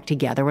get back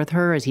together with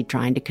her? Is he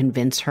trying to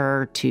convince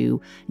her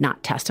to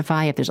not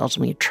testify if there's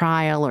ultimately a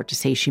trial, or to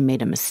say she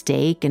made a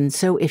mistake? And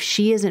so if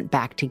she isn't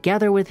back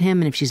together with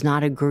him, and if she's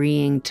not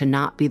agreeing to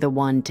not be the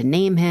one to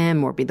name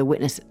him or be the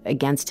witness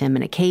against him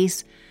in a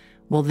case,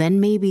 well, then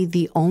maybe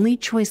the only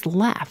choice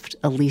left,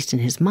 at least in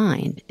his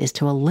mind, is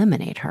to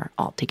eliminate her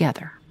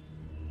altogether.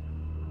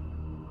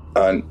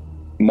 On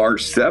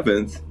March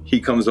 7th, he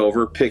comes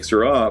over, picks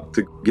her up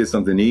to get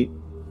something to eat.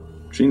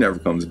 She never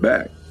comes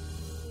back.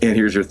 And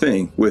here's your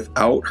thing.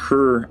 Without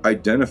her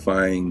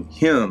identifying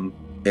him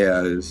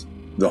as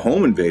the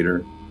home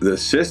invader, the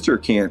sister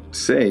can't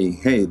say,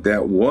 hey,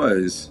 that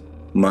was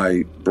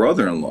my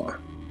brother-in-law.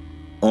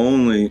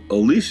 Only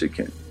Alisha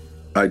can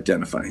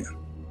identify him.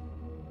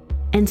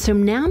 And so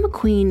now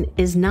McQueen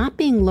is not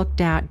being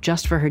looked at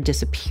just for her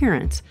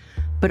disappearance,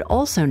 but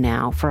also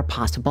now for a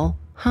possible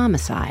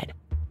homicide.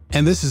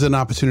 And this is an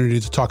opportunity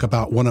to talk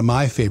about one of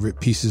my favorite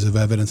pieces of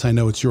evidence. I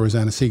know it's yours,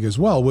 Anna-Sigga, as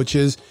well, which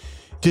is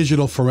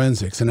digital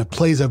forensics. And it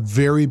plays a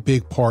very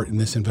big part in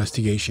this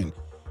investigation.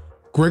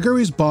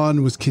 Gregory's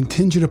bond was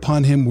contingent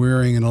upon him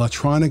wearing an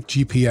electronic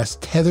GPS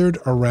tethered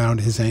around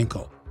his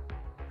ankle.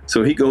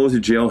 So he goes to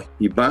jail,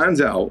 he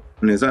bonds out,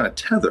 and is on a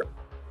tether.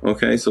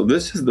 Okay, so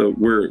this is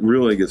where it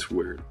really gets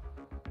weird.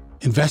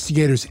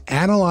 Investigators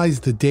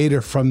analyzed the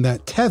data from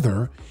that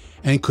tether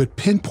and could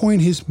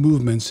pinpoint his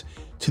movements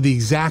to the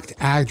exact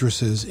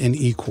addresses in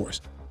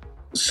eCourse.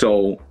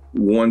 So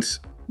once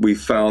we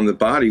found the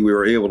body, we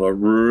were able to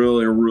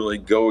really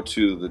go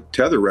to the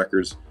tether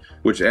records,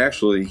 which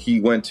actually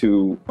he went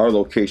to our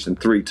location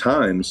 3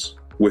 times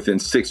within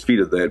 6 feet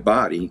of that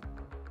body.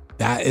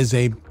 That is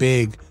a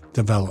big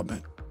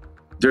development.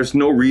 There's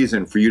no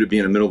reason for you to be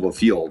in the middle of a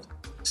field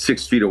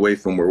 6 feet away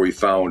from where we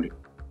found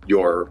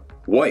your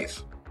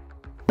wife.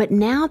 But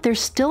now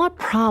there's still a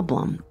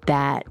problem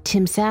that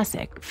Tim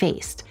Sasek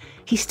faced.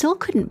 He still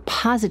couldn't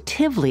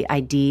positively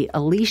ID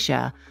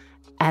Alisha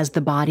as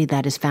the body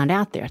that is found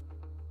out there.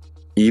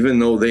 Even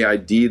though they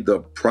ID'd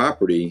the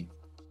property,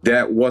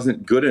 that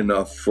wasn't good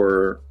enough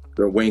for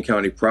the Wayne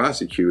County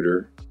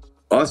prosecutor.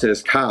 Us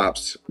as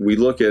cops, we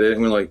look at it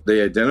and we're like,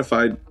 they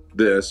identified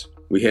this.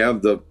 We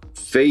have the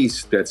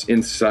face that's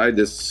inside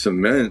this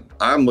cement.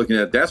 I'm looking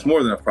at that's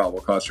more than a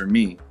probable cause for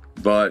me.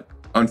 But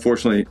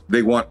unfortunately,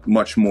 they want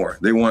much more.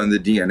 They want the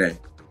DNA.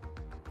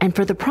 And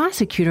for the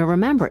prosecutor,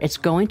 remember, it's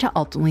going to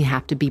ultimately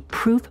have to be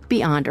proof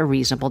beyond a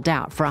reasonable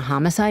doubt. For a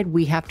homicide,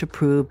 we have to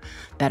prove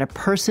that a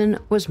person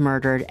was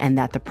murdered and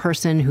that the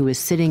person who is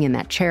sitting in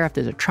that chair, if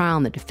there's a trial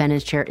in the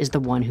defendant's chair, is the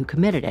one who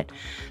committed it.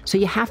 So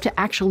you have to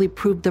actually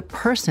prove the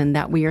person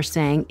that we are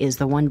saying is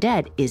the one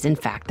dead is in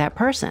fact that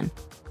person.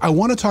 I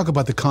want to talk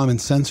about the common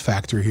sense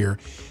factor here,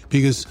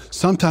 because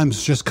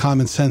sometimes just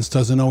common sense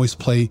doesn't always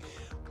play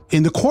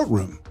in the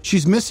courtroom.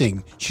 She's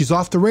missing. She's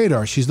off the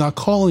radar. She's not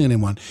calling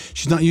anyone.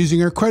 She's not using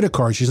her credit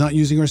card. She's not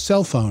using her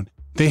cell phone.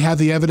 They have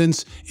the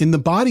evidence in the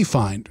body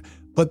find,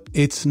 but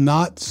it's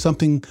not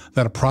something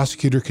that a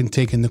prosecutor can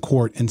take in the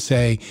court and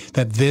say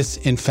that this,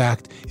 in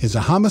fact, is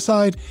a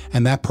homicide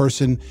and that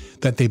person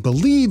that they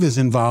believe is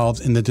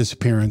involved in the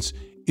disappearance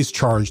is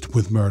charged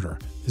with murder.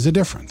 There's a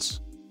difference.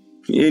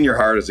 In your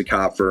heart as a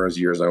cop for as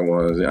years I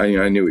was,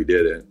 I knew he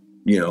did it.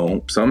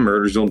 Some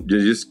murders you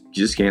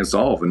just can't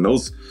solve, and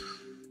those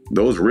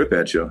rip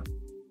at you.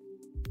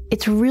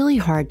 It's really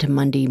hard to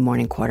Monday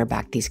morning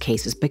quarterback these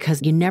cases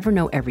because you never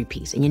know every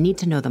piece and you need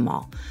to know them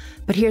all.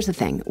 But here's the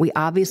thing. We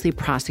obviously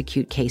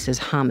prosecute cases,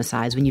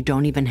 homicides, when you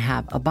don't even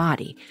have a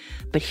body.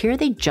 But here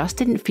they just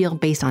didn't feel,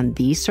 based on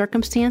these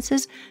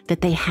circumstances,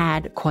 that they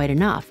had quite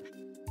enough.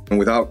 And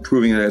without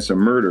proving that it's a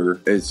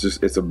murder,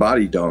 it's a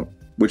body dump,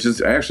 which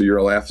is actually,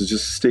 your laugh is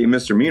just a state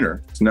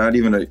misdemeanor. It's not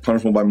even a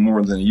punishable by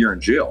more than a year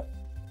in jail.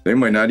 They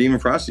might not even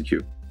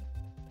prosecute.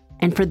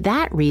 And for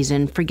that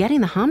reason,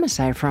 forgetting the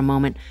homicide for a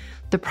moment,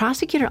 the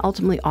prosecutor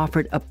ultimately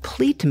offered a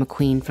plea to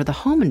McQueen for the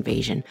home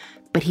invasion,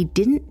 but he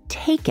didn't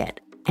take it.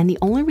 And the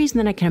only reason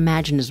that I can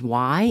imagine is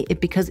why,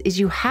 is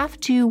you have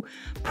to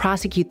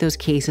prosecute those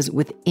cases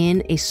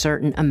within a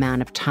certain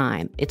amount of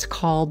time. It's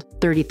called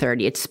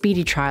 30-30. It's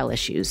speedy trial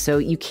issues. So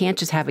you can't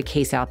just have a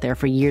case out there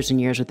for years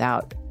and years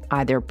without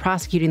either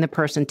prosecuting the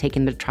person,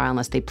 taking the trial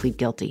unless they plead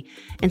guilty.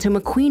 And so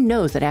McQueen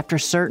knows that after a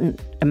certain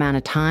amount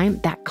of time,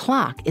 that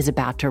clock is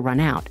about to run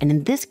out. And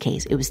in this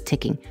case, it was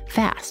ticking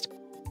fast.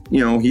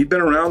 He'd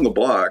been around the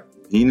block.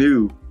 He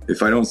knew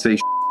if I don't say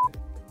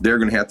they're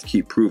going to have to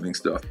keep proving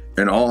stuff.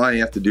 And all I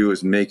have to do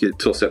is make it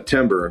till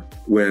September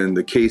when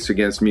the case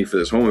against me for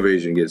this home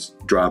invasion gets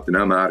dropped and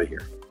I'm out of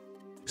here.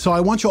 So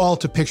I want you all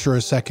to picture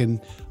a second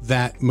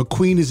that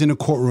McQueen is in a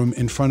courtroom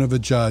in front of a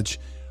judge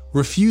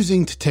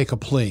refusing to take a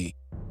plea.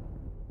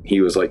 He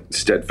was like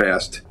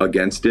steadfast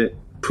against it.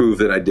 Prove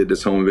that I did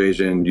this home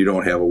invasion. You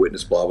don't have a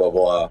witness, blah, blah,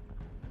 blah.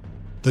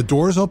 The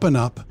doors open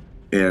up.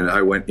 And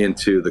I went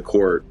into the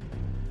court.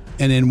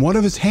 And in one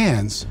of his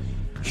hands,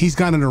 he's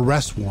got an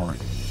arrest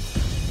warrant.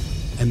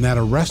 And that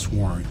arrest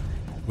warrant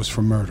was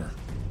for murder.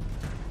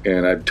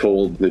 And I've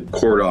told the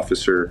court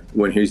officer,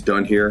 when he's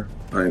done here,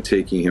 I'm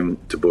taking him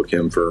to book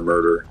him for a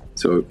murder.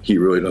 So he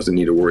really doesn't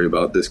need to worry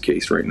about this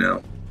case right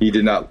now. He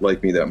did not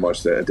like me that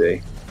much that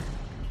day.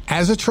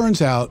 As it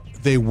turns out,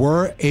 they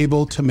were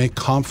able to make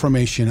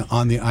confirmation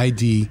on the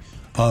ID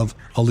of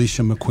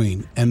Alisha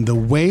McQueen. And the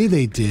way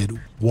they did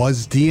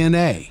was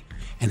DNA.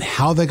 And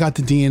how they got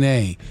the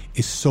DNA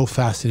is so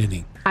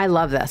fascinating. I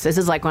love this. This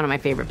is like one of my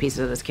favorite pieces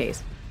of this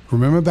case.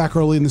 Remember back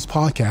early in this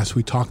podcast,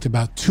 we talked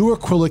about 2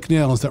 acrylic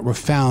nails that were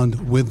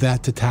found with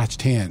that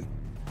detached hand.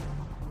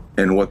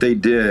 And what they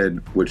did,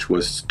 which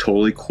was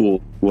totally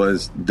cool,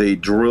 was they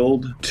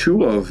drilled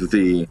 2 of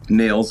the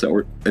nails that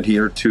were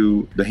adhered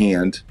to the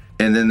hand,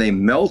 and then they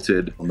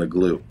melted on the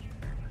glue.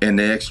 And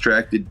they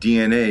extracted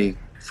DNA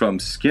from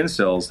skin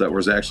cells that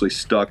was actually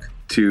stuck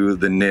to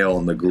the nail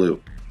and the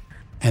glue.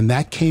 And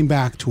that came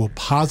back to a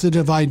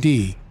positive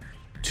ID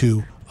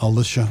to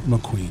Alisha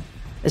McQueen.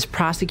 As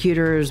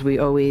prosecutors, we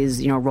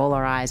always, roll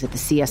our eyes at the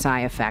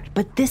CSI effect.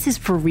 But this is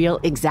for real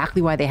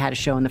exactly why they had a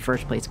show in the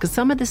first place, because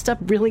some of this stuff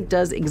really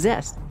does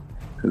exist.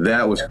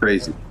 That was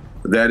crazy.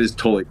 That is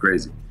totally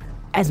crazy.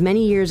 As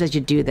many years as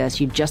you do this,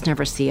 you just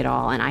never see it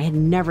all. And I had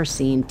never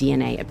seen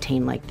DNA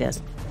obtained like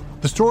this.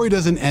 The story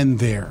doesn't end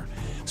there.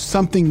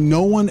 Something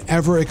no one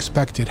ever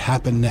expected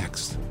happened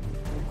next.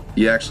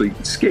 He actually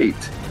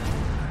escaped.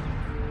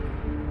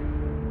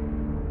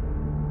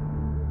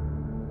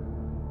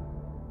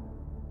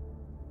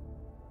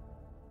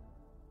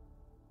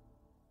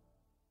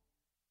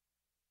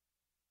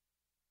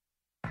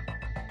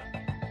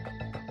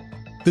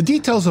 The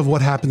details of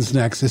what happens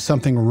next is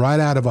something right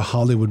out of a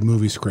Hollywood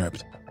movie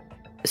script.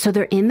 So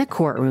they're in the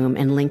courtroom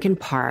in Lincoln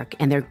Park,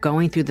 and they're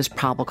going through this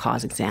probable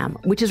cause exam,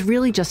 which is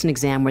really just an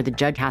exam where the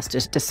judge has to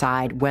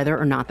decide whether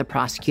or not the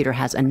prosecutor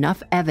has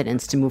enough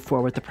evidence to move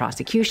forward with the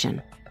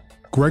prosecution.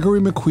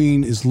 Gregory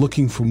McQueen is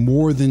looking for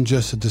more than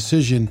just a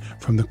decision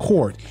from the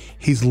court.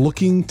 He's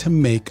looking to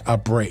make a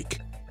break.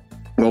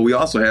 Well, we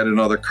also had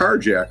another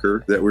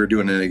carjacker that we were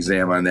doing an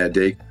exam on that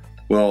day.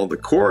 Well, the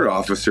court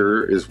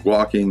officer is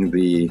walking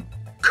the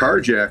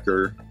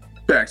carjacker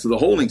back to the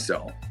holding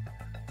cell.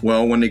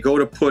 Well, when they go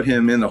to put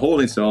him in the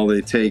holding cell, they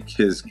take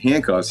his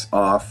handcuffs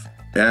off.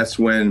 That's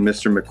when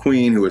Mr.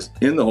 McQueen, who was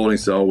in the holding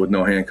cell with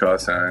no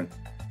handcuffs on,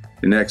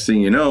 the next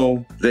thing you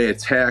know, they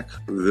attack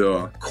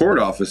the court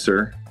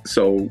officer.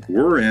 So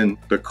we're in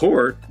the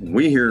court,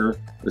 we hear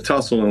the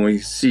tussle, and we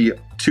see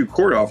 2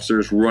 court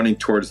officers running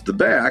towards the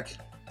back.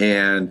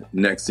 And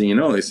next thing you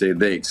know, they say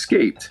they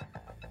escaped.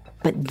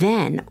 But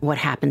then what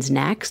happens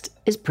next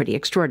is pretty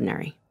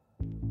extraordinary.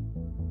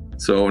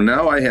 So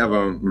now I have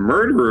a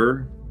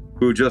murderer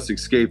who just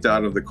escaped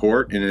out of the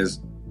court and is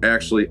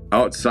actually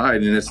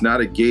outside, and it's not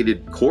a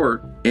gated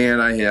court,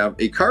 and I have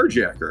a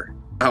carjacker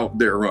out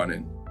there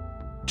running.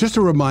 Just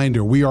a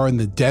reminder, we are in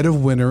the dead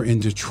of winter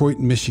in Detroit,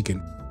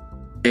 Michigan.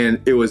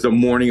 And it was the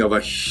morning of a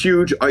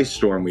huge ice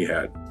storm we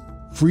had.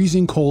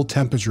 Freezing cold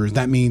temperatures.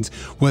 That means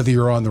whether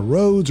you're on the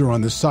roads or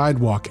on the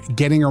sidewalk,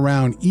 getting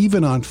around,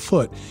 even on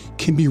foot,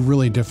 can be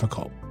really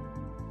difficult.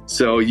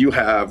 So you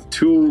have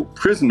 2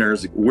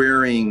 prisoners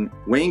wearing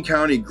Wayne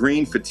County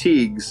green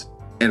fatigues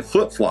and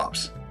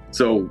flip-flops.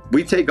 So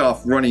we take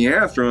off running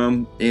after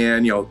them,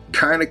 and,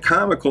 kind of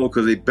comical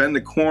because they bend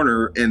the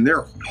corner and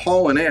they're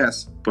hauling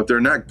ass, but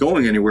they're not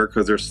going anywhere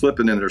because they're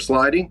slipping and they're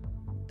sliding.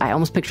 I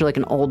almost picture like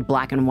an old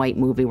black and white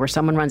movie where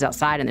someone runs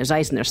outside and there's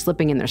ice and they're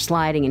slipping and they're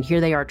sliding, and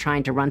here they are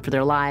trying to run for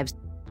their lives.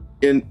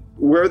 And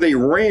where they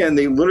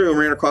literally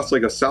ran across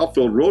like a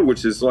Southfield Road,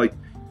 which is like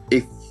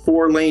a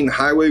 4-lane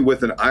highway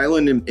with an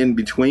island in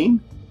between.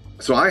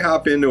 So I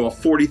hop into a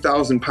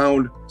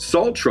 40,000-pound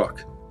salt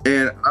truck,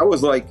 and I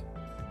was like,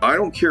 I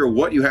don't care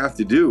what you have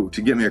to do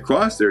to get me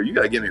across there. You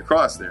got to get me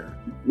across there.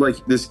 Like,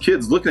 this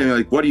kid's looking at me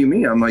like, what do you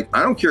mean? I'm like,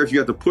 I don't care if you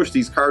have to push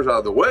these cars out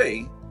of the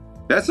way.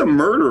 That's a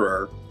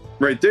murderer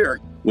right there.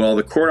 Well,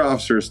 the court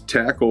officers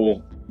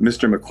tackle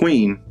Mr.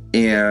 McQueen,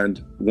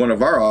 and one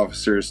of our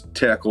officers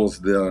tackles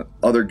the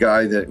other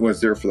guy that was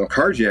there for the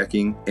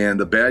carjacking, and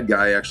the bad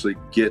guy actually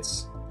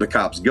gets the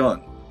cop's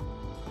gun.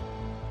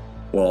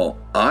 Well,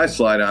 I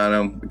slide on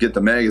him, get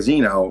the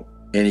magazine out,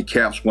 and he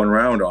caps 1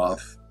 round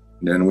off.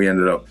 And then we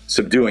ended up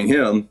subduing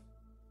him.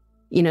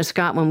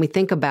 Scott, when we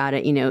think about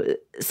it,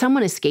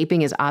 someone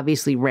escaping is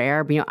obviously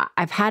rare, but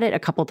I've had it a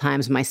couple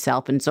times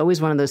myself, and it's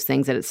always one of those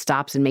things that it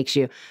stops and makes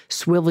you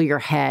swivel your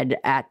head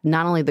at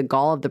not only the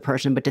gall of the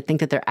person, but to think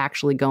that they're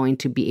actually going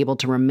to be able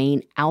to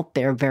remain out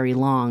there very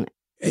long.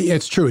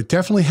 It's true. It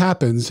definitely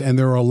happens, and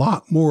there are a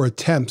lot more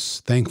attempts,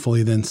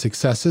 thankfully, than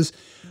successes.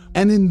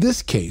 And in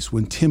this case,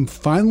 when Tim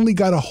finally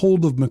got a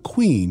hold of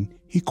McQueen,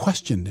 he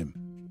questioned him.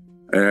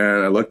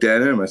 And I looked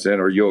at him. I said,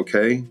 "Are you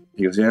okay?"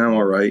 He goes, "Yeah, I'm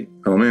all right."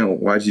 "Oh, man,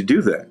 why'd you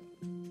do that?"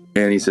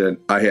 And he said,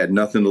 "I had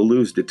nothing to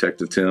lose,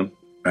 Detective Tim.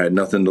 I had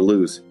nothing to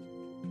lose."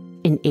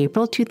 In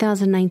April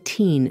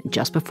 2019,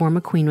 just before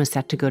McQueen was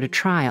set to go to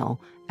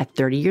trial, at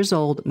 30 years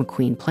old,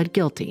 McQueen pled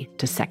guilty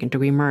to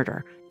second-degree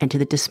murder and to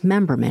the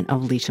dismemberment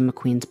of Alisha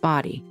McQueen's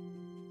body.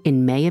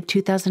 In May of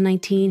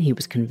 2019, he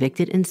was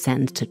convicted and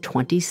sentenced to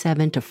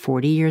 27 to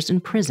 40 years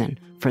in prison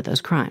for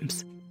those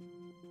crimes.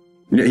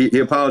 He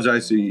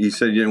apologized. He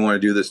said he didn't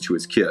want to do this to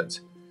his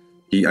kids.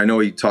 I know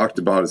he talked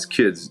about his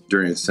kids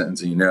during his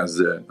sentencing. And that's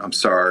it. "I'm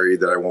sorry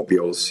that I won't be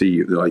able to see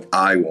you." They're like,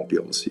 "I won't be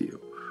able to see you.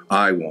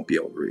 I won't be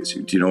able to raise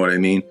you." Do you know what I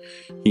mean?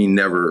 He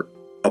never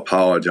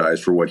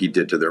apologized for what he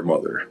did to their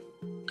mother,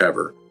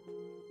 ever.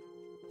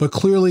 But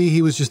clearly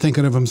he was just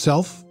thinking of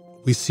himself.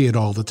 We see it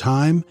all the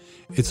time.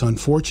 It's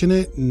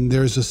unfortunate. And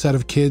there's a set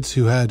of kids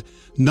who had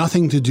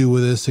nothing to do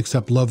with this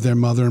except love their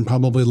mother and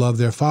probably love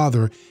their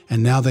father.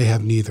 And now they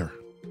have neither.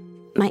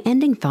 My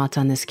ending thoughts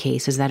on this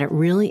case is that it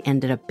really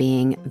ended up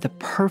being the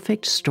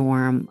perfect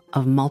storm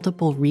of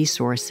multiple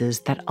resources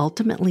that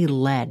ultimately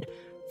led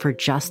for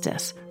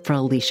justice for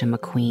Alisha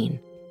McQueen.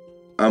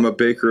 I'm a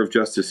baker of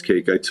justice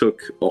cake. I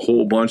took a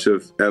whole bunch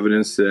of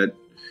evidence that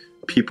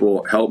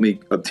people helped me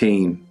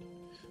obtain,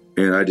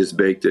 and I just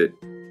baked it.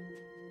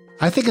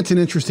 I think it's an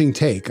interesting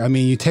take. I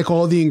mean, you take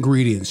all the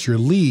ingredients, your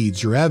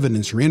leads, your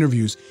evidence, your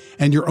interviews,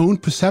 and your own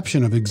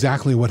perception of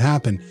exactly what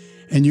happened,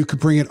 and you could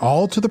bring it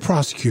all to the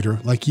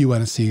prosecutor, like you,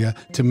 Alisha,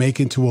 to make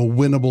into a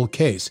winnable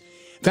case.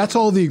 That's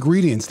all the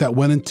ingredients that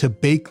went in to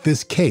bake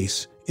this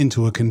case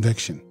into a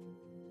conviction.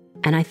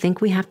 And I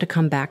think we have to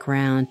come back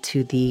around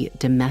to the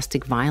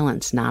domestic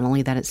violence, not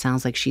only that it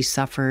sounds like she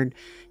suffered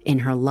in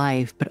her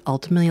life, but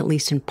ultimately, at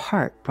least in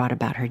part, brought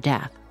about her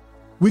death.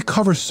 We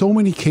cover so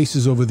many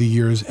cases over the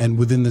years and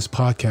within this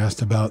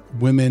podcast about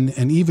women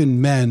and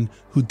even men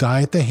who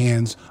die at the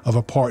hands of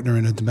a partner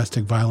in a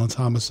domestic violence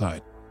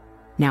homicide.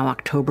 Now,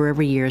 October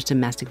every year is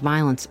Domestic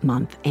Violence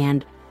Month,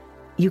 and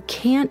you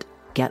can't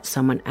get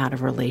someone out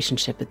of a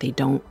relationship if they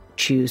don't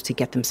choose to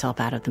get themselves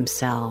out of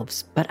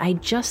themselves. But I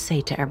just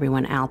say to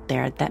everyone out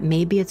there that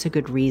maybe it's a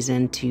good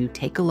reason to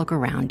take a look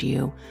around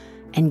you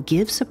and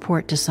give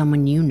support to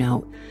someone you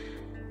know.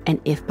 And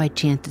if by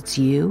chance it's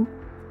you,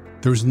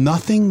 there's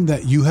nothing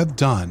that you have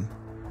done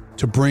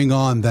to bring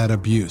on that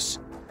abuse.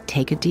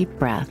 Take a deep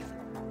breath.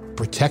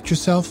 Protect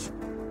yourself.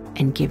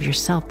 And give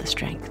yourself the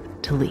strength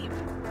to leave.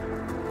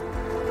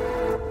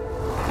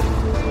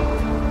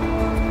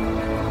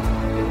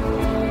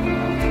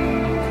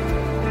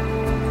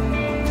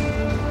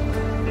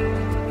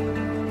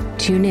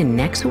 Tune in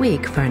next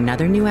week for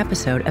another new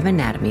episode of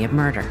Anatomy of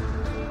Murder.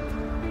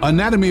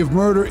 Anatomy of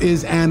Murder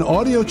is an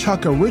Audio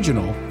Chuck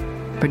original.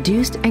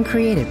 Produced and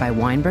created by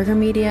Weinberger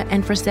Media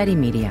and Frasetti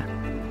Media.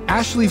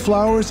 Ashley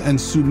Flowers and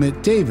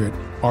Sumit David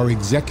are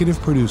executive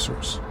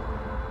producers.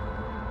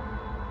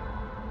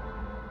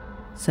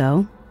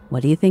 So,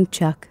 what do you think,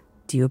 Chuck?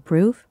 Do you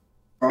approve?